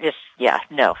laicizing.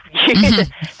 No.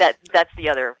 That's the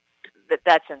other.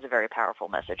 That sends a very powerful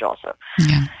message. Also,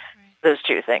 those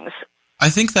two things. I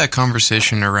think that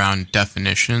conversation around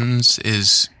definitions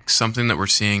is something that we're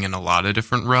seeing in a lot of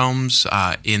different realms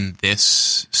in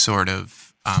this sort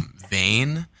of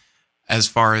vein, as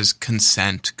far as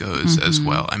consent goes as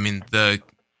well. The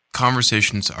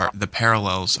the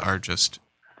parallels are just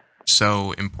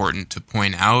so important to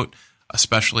point out,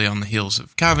 especially on the heels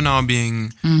of Kavanaugh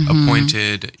being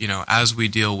appointed, as we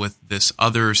deal with this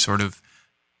other sort of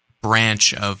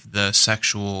branch of the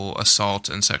sexual assault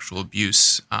and sexual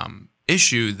abuse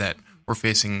issue that we're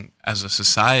facing as a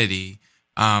society.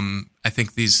 I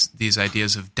think these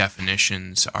ideas of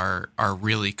definitions are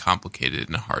really complicated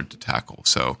and hard to tackle.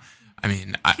 So I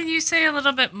mean, can you say a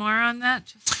little bit more on that?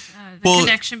 Just the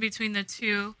connection between the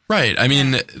two. Right. I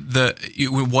mean,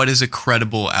 what is a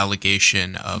credible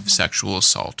allegation of sexual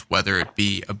assault, whether it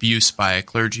be abuse by a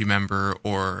clergy member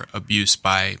or abuse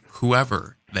by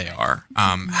whoever they are?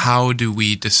 How do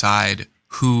we decide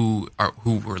who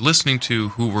we're listening to,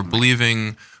 who we're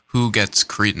believing, who gets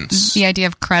credence? The idea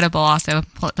of credible also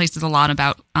places a lot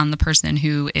on the person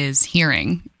who is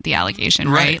hearing the allegation,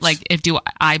 right? Like, do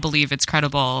I believe it's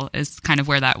credible is kind of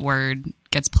where that word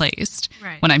gets placed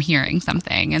when I'm hearing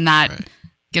something, and that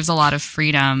gives a lot of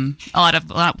freedom, a lot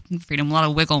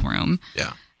of wiggle room.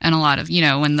 Yeah. And a lot of,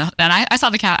 I saw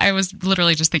I was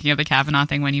literally just thinking of the Kavanaugh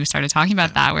thing when you started talking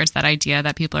about that, where it's that idea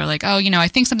that people are like, oh, I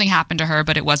think something happened to her,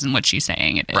 but it wasn't what she's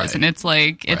saying it is. Right. And it's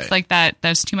like that,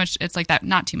 there's too much. It's like that,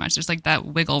 not too much. There's like that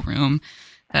wiggle room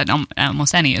that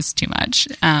almost any is too much.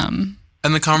 And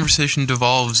the conversation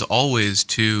devolves always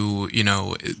to,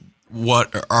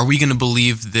 what are we going to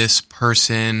believe this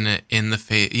person in the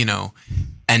face,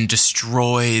 and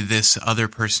destroy this other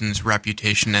person's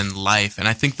reputation and life. And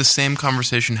I think the same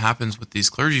conversation happens with these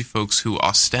clergy folks who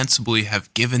ostensibly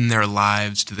have given their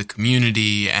lives to the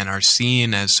community and are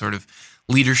seen as sort of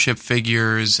leadership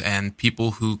figures and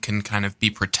people who can kind of be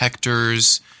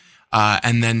protectors.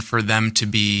 And then for them to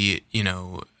be,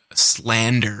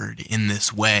 slandered in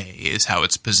this way is how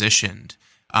it's positioned.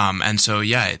 And so,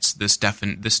 it's this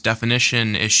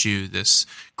definition issue, this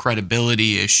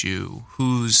credibility issue,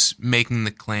 who's making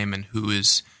the claim and who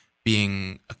is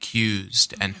being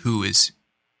accused and who is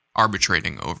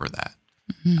arbitrating over that.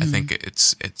 Mm-hmm. I think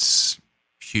it's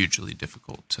hugely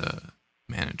difficult to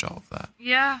manage all of that.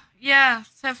 Yeah,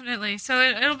 definitely. So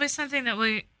it'll be something that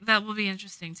will be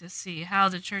interesting to see how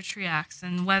the church reacts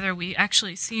and whether we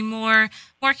actually see more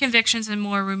convictions and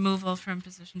more removal from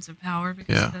positions of power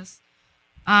because of this.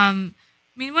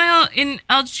 Meanwhile, in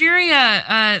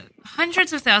Algeria,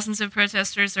 hundreds of thousands of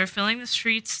protesters are filling the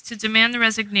streets to demand the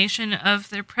resignation of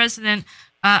their president,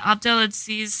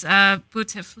 Abdelaziz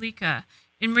Bouteflika.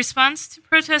 In response to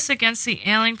protests against the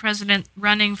ailing president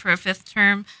running for a fifth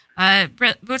term,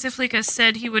 Bouteflika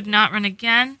said he would not run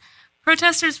again.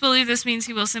 Protesters believe this means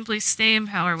he will simply stay in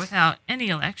power without any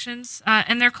elections,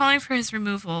 and they're calling for his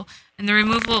removal and the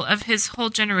removal of his whole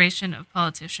generation of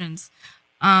politicians.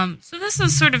 So this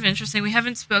is sort of interesting. We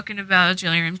haven't spoken about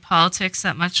Algerian politics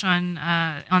that much on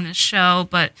this show,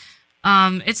 but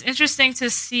it's interesting to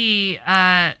see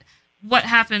what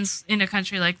happens in a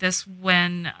country like this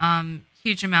when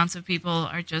huge amounts of people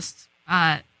are just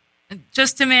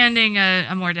demanding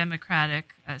a more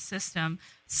democratic system.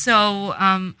 So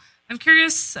I'm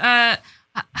curious,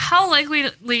 how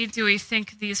likely do we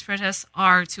think these protests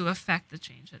are to affect the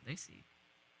change that they see?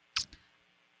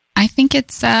 I think I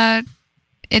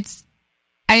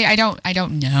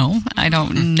don't know. I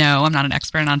don't know. I'm not an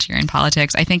expert in Algerian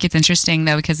politics. I think it's interesting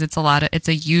though because it's a lot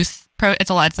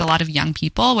of young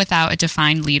people without a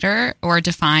defined leader or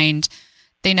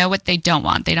they know what they don't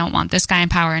want. They don't want this guy in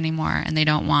power anymore, and they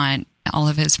don't want all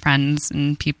of his friends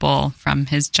and people from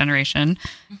his generation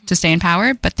to stay in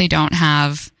power, but they don't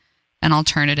have an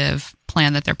alternative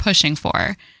plan that they're pushing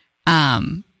for.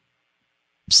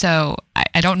 So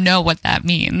I don't know what that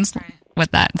means. Right.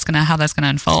 How that's gonna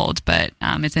unfold, but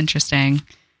it's interesting.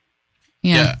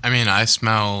 Yeah, I mean, I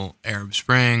smell Arab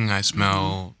Spring. I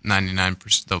smell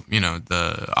 99%.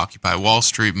 The Occupy Wall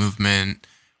Street movement,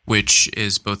 which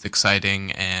is both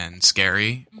exciting and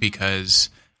scary because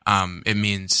it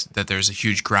means that there's a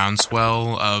huge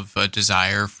groundswell of a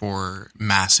desire for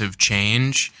massive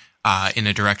change in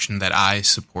a direction that I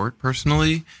support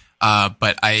personally.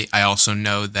 But I also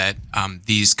know that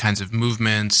these kinds of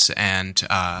movements and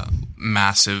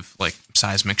massive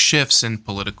seismic shifts in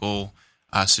political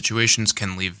situations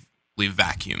can leave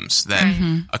vacuums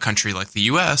that a country like the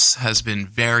U.S. has been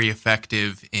very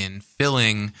effective in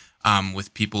filling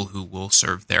with people who will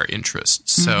serve their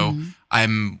interests. So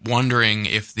I'm wondering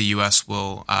if the U.S.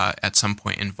 will at some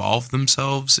point involve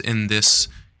themselves in this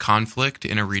conflict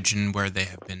in a region where they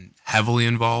have been heavily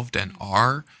involved and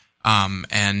are.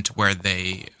 And where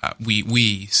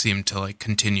we seem to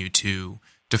continue to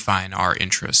define our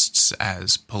interests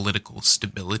as political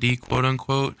stability, quote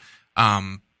unquote,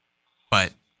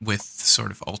 but with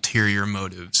sort of ulterior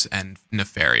motives and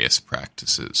nefarious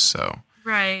practices. So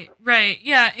right,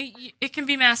 yeah, it can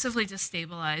be massively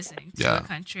destabilizing to a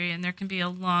country, and there can be a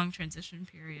long transition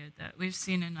period that we've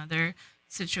seen in other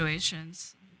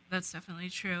situations. That's definitely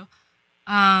true.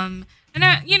 And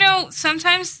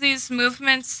sometimes these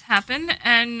movements happen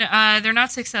and they're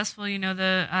not successful.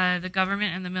 The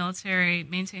government and the military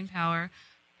maintain power.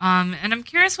 And I'm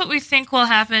curious what we think will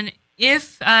happen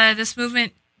if this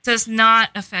movement does not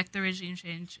affect the regime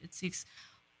change it seeks.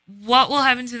 What will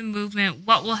happen to the movement?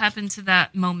 What will happen to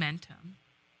that momentum?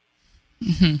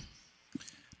 Mm-hmm.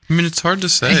 I mean, it's hard to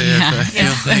say. I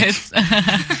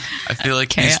feel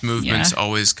like these movements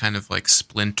always kind of like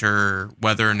splinter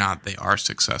whether or not they are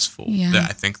successful. Yeah.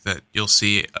 I think that you'll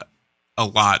see a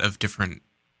lot of different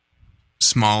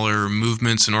smaller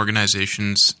movements and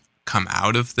organizations come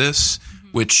out of this,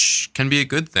 which can be a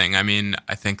good thing. I mean,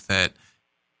 I think that,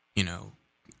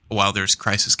 while there's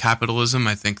crisis capitalism,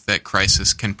 I think that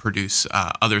crisis can produce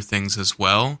other things as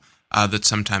well. That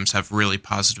sometimes have really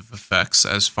positive effects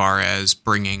as far as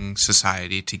bringing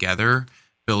society together,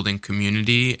 building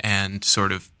community, and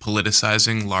sort of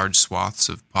politicizing large swaths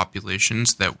of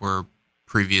populations that were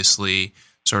previously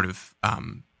sort of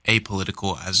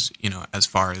apolitical as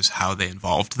far as how they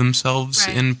involved themselves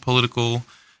in political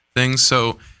things.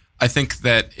 So I think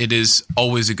that it is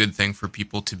always a good thing for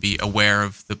people to be aware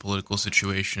of the political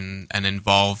situation and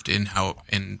involved in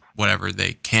whatever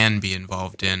they can be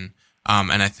involved in.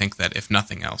 And I think that if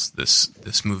nothing else,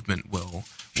 this movement will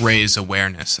raise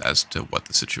awareness as to what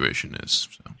the situation is.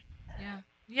 So.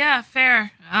 Yeah,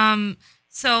 fair.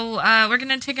 So we're going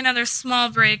to take another small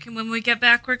break, and when we get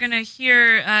back, we're going to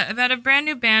hear about a brand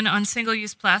new ban on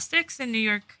single-use plastics in New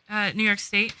York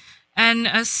State, and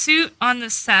a suit on the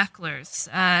Sacklers,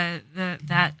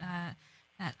 that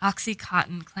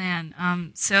OxyContin clan.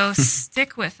 So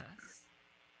stick with us.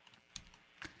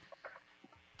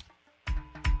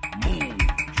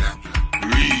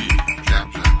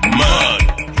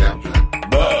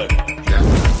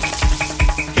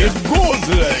 It goes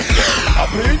like I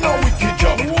play no wicked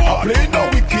job. I play no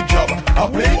wicked job. I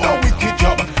play no wicked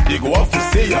job. They go off to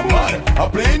say I'm mad. I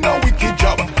play no wicked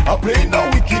job. I play no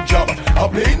wicked job. I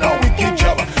play no wicked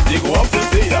job. They go off to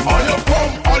say I'm all your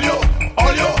come, all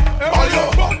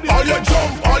your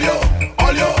jump, all your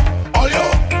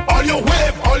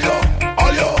wave, all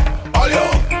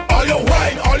your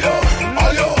wine, all your.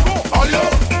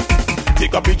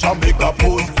 Take a picture, make a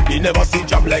pose. They never see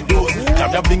jab like those.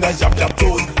 Jab fingers, jab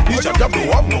toes. This jab don't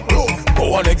have no clothes.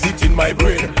 Go on exit in my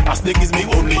brain. A snake is me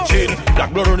only chain.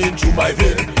 Black blood running through my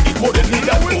vein. It more deadly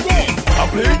than cocaine. I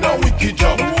play no wicked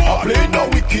job. I play no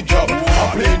wicked job.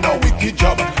 I play no wicked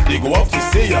job. They go off to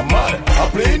say I'm mad. I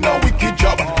play no wicked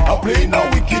job. I play no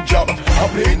wicked job. I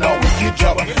play no wicked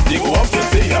job. They go off to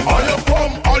say I'm all your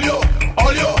come, all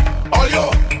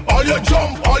your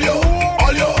jump, all your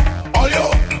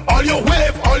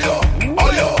wave, all your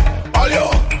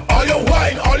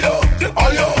wine, all your.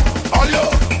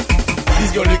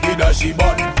 This girl liquid as she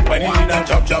born, whining in a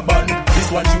chop bun.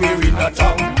 This one she wearing a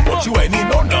tongue, but she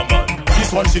whining on a man.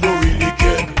 This one she don't really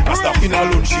care. A stocking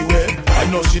alone she wear. I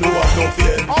know she don't have no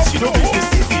fear. She don't make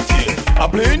this easy jail. I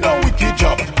play no wicked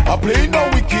job. I play no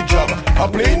wicked job. I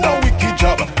play no wicked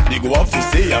job. They go off to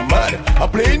say I'm mad. I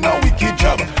play no wicked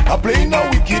job. I play no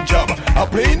wicked job. I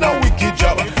play no wicked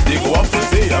job. They go off to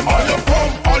say I'm all your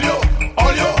come, all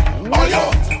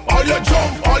your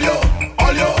jump, all your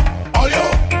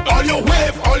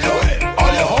wave, all your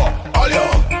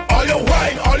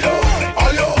wine, all your.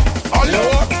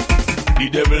 The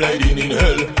devil hiding in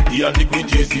hell. He and the Queen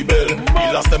Jezebel.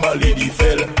 The last time a lady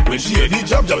fell when she had the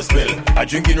jab spell. I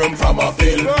drinking rum from a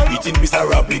pail, eating piece of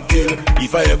rapid kill.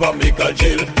 If I ever make a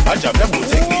jail, I jab them will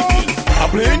take the pill. I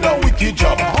play no wicked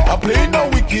job. I play no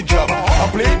wicked job. I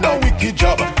play no wicked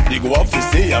job. They go off to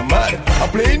say I'm mad. I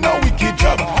play no wicked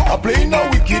job. I play no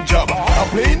wicked job. I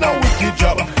play no wicked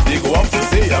job. They go off to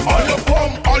say I'm all your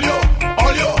come, all your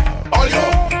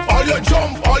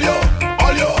jump, all your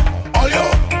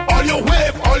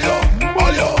wave, all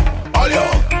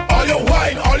your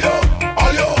wine, all your.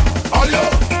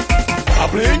 I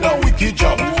play no wicked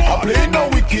job. I play no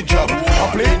wicked job.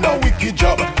 I play no wicked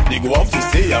job. They go off to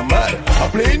say I'm mad. I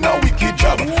play no wicked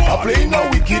job. I play no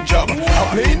wicked job. I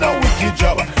play no wicked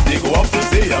job. They go off to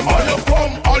say I'm all your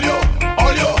come, all your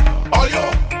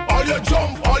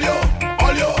jump, all your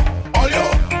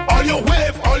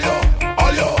wave, all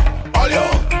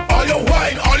your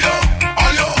wine, all your.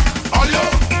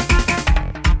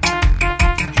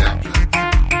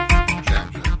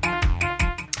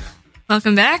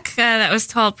 Welcome back. That was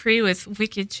Tall Pre with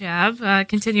Wicked Jab,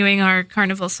 continuing our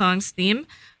Carnival Songs theme.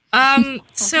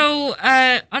 So,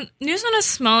 news on a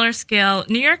smaller scale,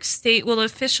 New York State will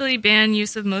officially ban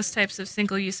use of most types of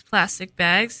single-use plastic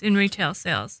bags in retail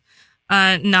sales.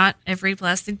 Not every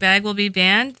plastic bag will be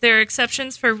banned. There are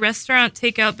exceptions for restaurant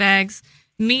takeout bags,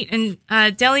 meat and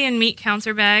deli and meat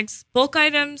counter bags, bulk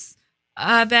items,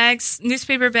 bags,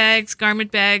 newspaper bags,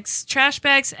 garment bags, trash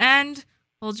bags, and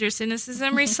hold your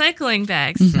cynicism, recycling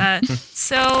bags.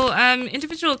 So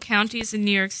individual counties in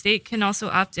New York State can also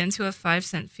opt into a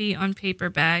 5-cent fee on paper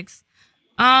bags.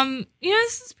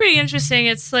 This is pretty interesting.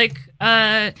 It's like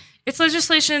it's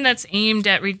legislation that's aimed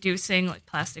at reducing like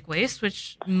plastic waste,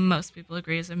 which most people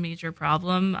agree is a major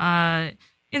problem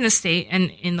in the state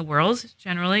and in the world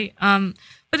generally.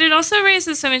 But it also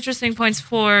raises some interesting points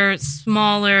for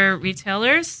smaller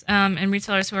retailers and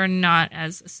retailers who are not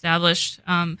as established.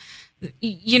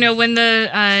 When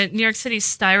the New York City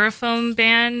styrofoam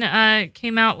ban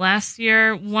came out last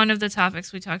year, one of the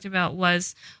topics we talked about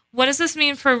was, what does this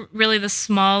mean for really the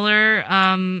smaller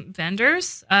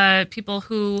vendors, people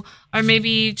who are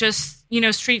maybe just,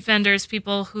 street vendors,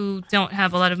 people who don't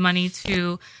have a lot of money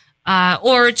to,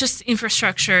 or just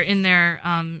infrastructure in their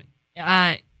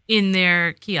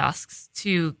kiosks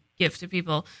to give to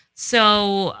people.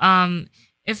 So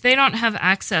if they don't have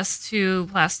access to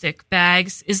plastic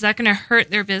bags, is that going to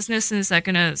hurt their business, and is that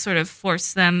going to sort of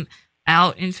force them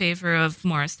out in favor of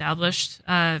more established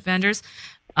vendors?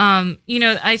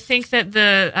 I think that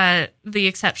the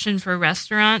exception for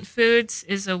restaurant foods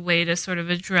is a way to sort of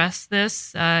address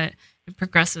this in a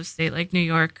progressive state like New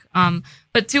York.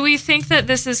 But do we think that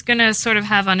this is going to sort of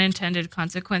have unintended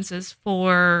consequences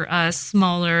for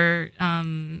smaller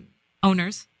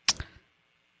owners?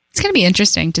 It's going to be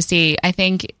interesting to see. I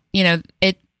think,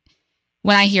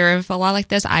 when I hear of a law like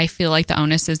this, I feel like the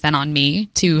onus is then on me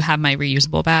to have my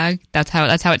reusable bag. That's how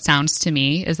it sounds to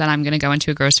me, is that I'm going to go into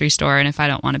a grocery store, and if I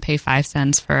don't want to pay 5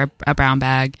 cents for a brown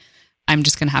bag, I'm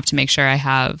just going to have to make sure I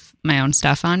have my own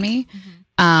stuff on me.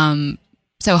 Mm-hmm.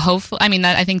 So hopefully,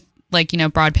 I think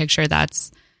broad picture,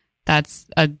 that's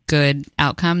a good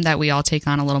outcome, that we all take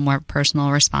on a little more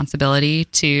personal responsibility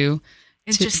to.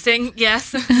 Interesting.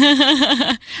 Yes.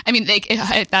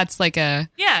 That's like a,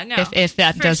 yeah, no, if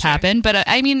that does sure happen, but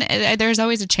there's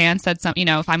always a chance that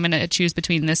if I'm going to choose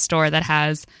between this store that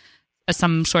has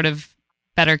some sort of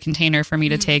better container for me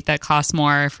to take that costs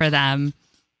more for them,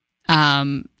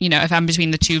 if I'm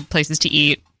between the two places to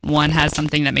eat, one has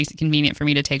something that makes it convenient for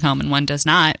me to take home and one does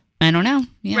not, I don't know.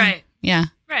 Yeah. Right. Yeah.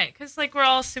 Right. Because we're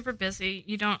all super busy.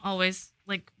 You don't always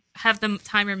have the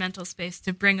time or mental space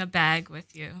to bring a bag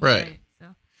with you. Right.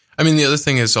 The other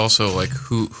thing is also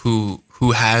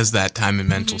who has that time and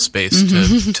mental space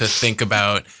to think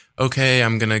about, okay,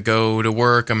 I'm going to go to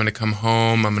work, I'm going to come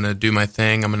home, I'm going to do my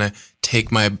thing, I'm going to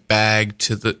take my bag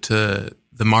to the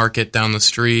market down the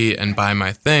street and buy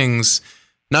my things.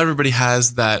 Not everybody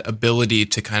has that ability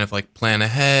to kind of plan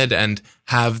ahead and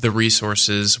have the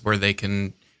resources where they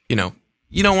can, you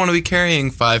don't want to be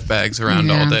carrying 5 bags around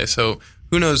all day. So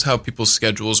who knows how people's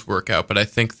schedules work out, but I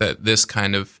think that this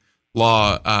kind of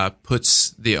law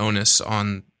puts the onus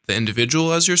on the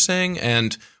individual, as you're saying.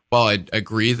 And while I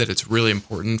agree that it's really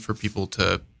important for people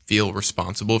to feel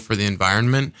responsible for the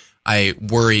environment, I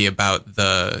worry about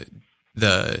the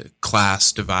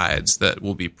class divides that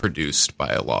will be produced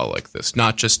by a law like this,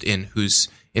 not just in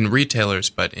retailers,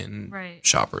 but in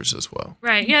shoppers as well.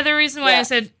 Right. Yeah. The reason why I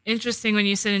said interesting when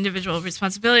you said individual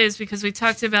responsibility is because we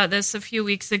talked about this a few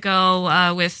weeks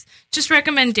ago with just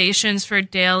recommendations for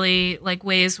daily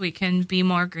ways we can be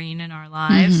more green in our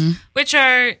lives, which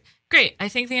are great. I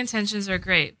think the intentions are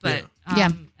great, but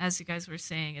as you guys were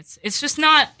saying, it's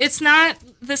not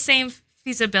the same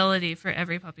feasibility for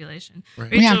every population.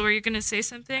 Right. Rachel, were you going to say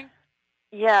something?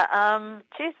 Yeah.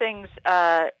 2 things.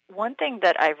 One thing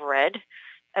that I've read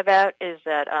about is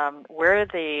that where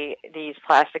these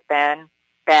plastic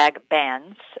bag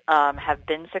bans have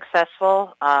been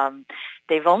successful,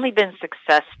 they've only been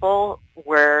successful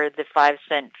where the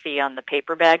 5-cent fee on the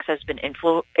paper bags has been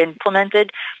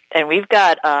implemented, and we've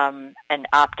got an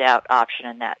opt-out option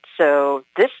in that. So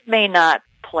this may not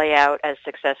play out as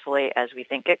successfully as we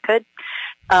think it could.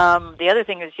 The other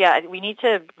thing is, we need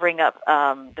to bring up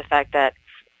the fact that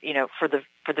for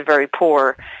the very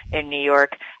poor in New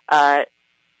York. They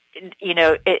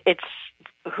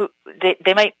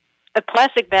might, a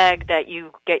plastic bag that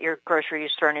you get your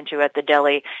groceries thrown into at the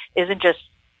deli isn't just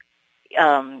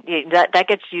that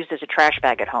gets used as a trash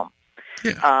bag at home.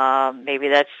 Yeah. Maybe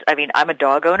that's. I'm a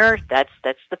dog owner. That's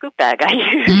the poop bag I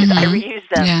use. I reuse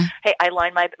them. Yeah. Hey, I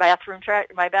line my bathroom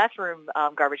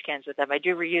garbage cans with them. I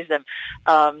do reuse them.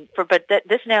 But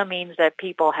this now means that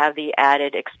people have the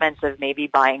added expense of maybe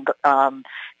buying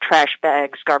trash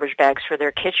bags, garbage bags for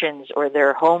their kitchens or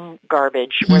their home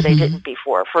garbage where they didn't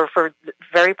before. For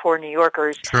very poor New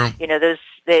Yorkers, True.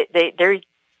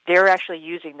 They're actually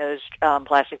using those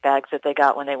plastic bags that they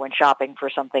got when they went shopping for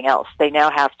something else. They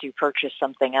now have to purchase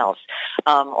something else.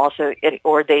 They now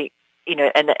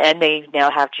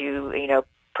have to,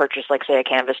 purchase, like, say, a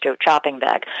canvas tote chopping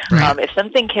bag. Right. If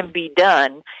something can be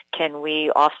done, can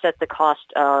we offset the cost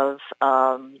of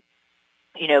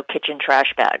kitchen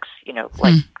trash bags,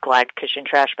 like Glad kitchen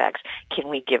trash bags? Can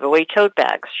we give away tote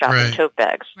bags, shopping tote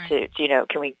bags? Right.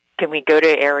 Can we go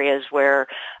to areas where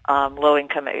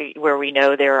where we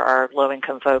know there are low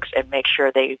income folks and make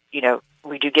sure they,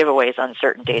 we do giveaways on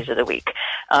certain days of the week,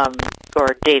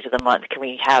 or days of the month? Can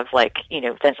we have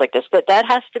events like this? But that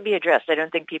has to be addressed. I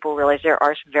don't think people realize there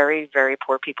are some very, very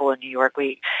poor people in New York.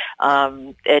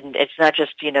 And it's not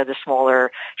just, the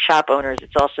smaller shop owners,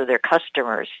 it's also their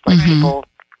customers, like people.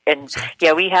 And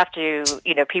we have to,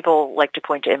 people like to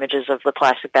point to images of the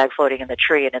plastic bag floating in the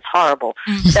tree, and it's horrible.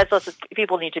 But that's also,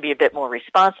 people need to be a bit more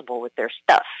responsible with their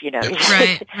stuff,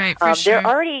 Right, for sure.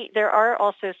 There are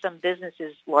also some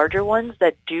businesses, larger ones,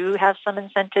 that do have some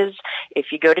incentives.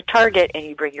 If you go to Target and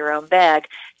you bring your own bag,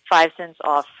 5 cents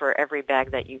off for every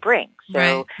bag that you bring. So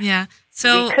right. Yeah.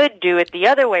 So we could do it the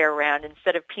other way around.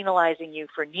 Instead of penalizing you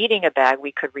for needing a bag,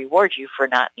 we could reward you for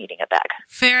not needing a bag.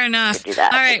 Fair enough. Do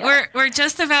that, all right, we're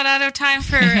just about out of time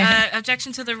for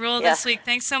objection to the rule this week.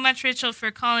 Thanks so much, Rachel,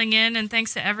 for calling in, and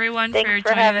thanks to everyone for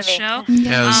joining the show.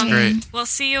 Yeah, it was great. We'll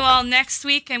see you all next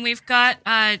week, and we've got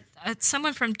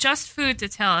someone from Just Food to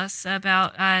tell us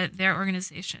about their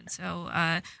organization. So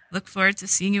look forward to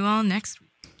seeing you all next week.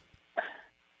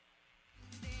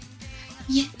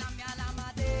 Yeah.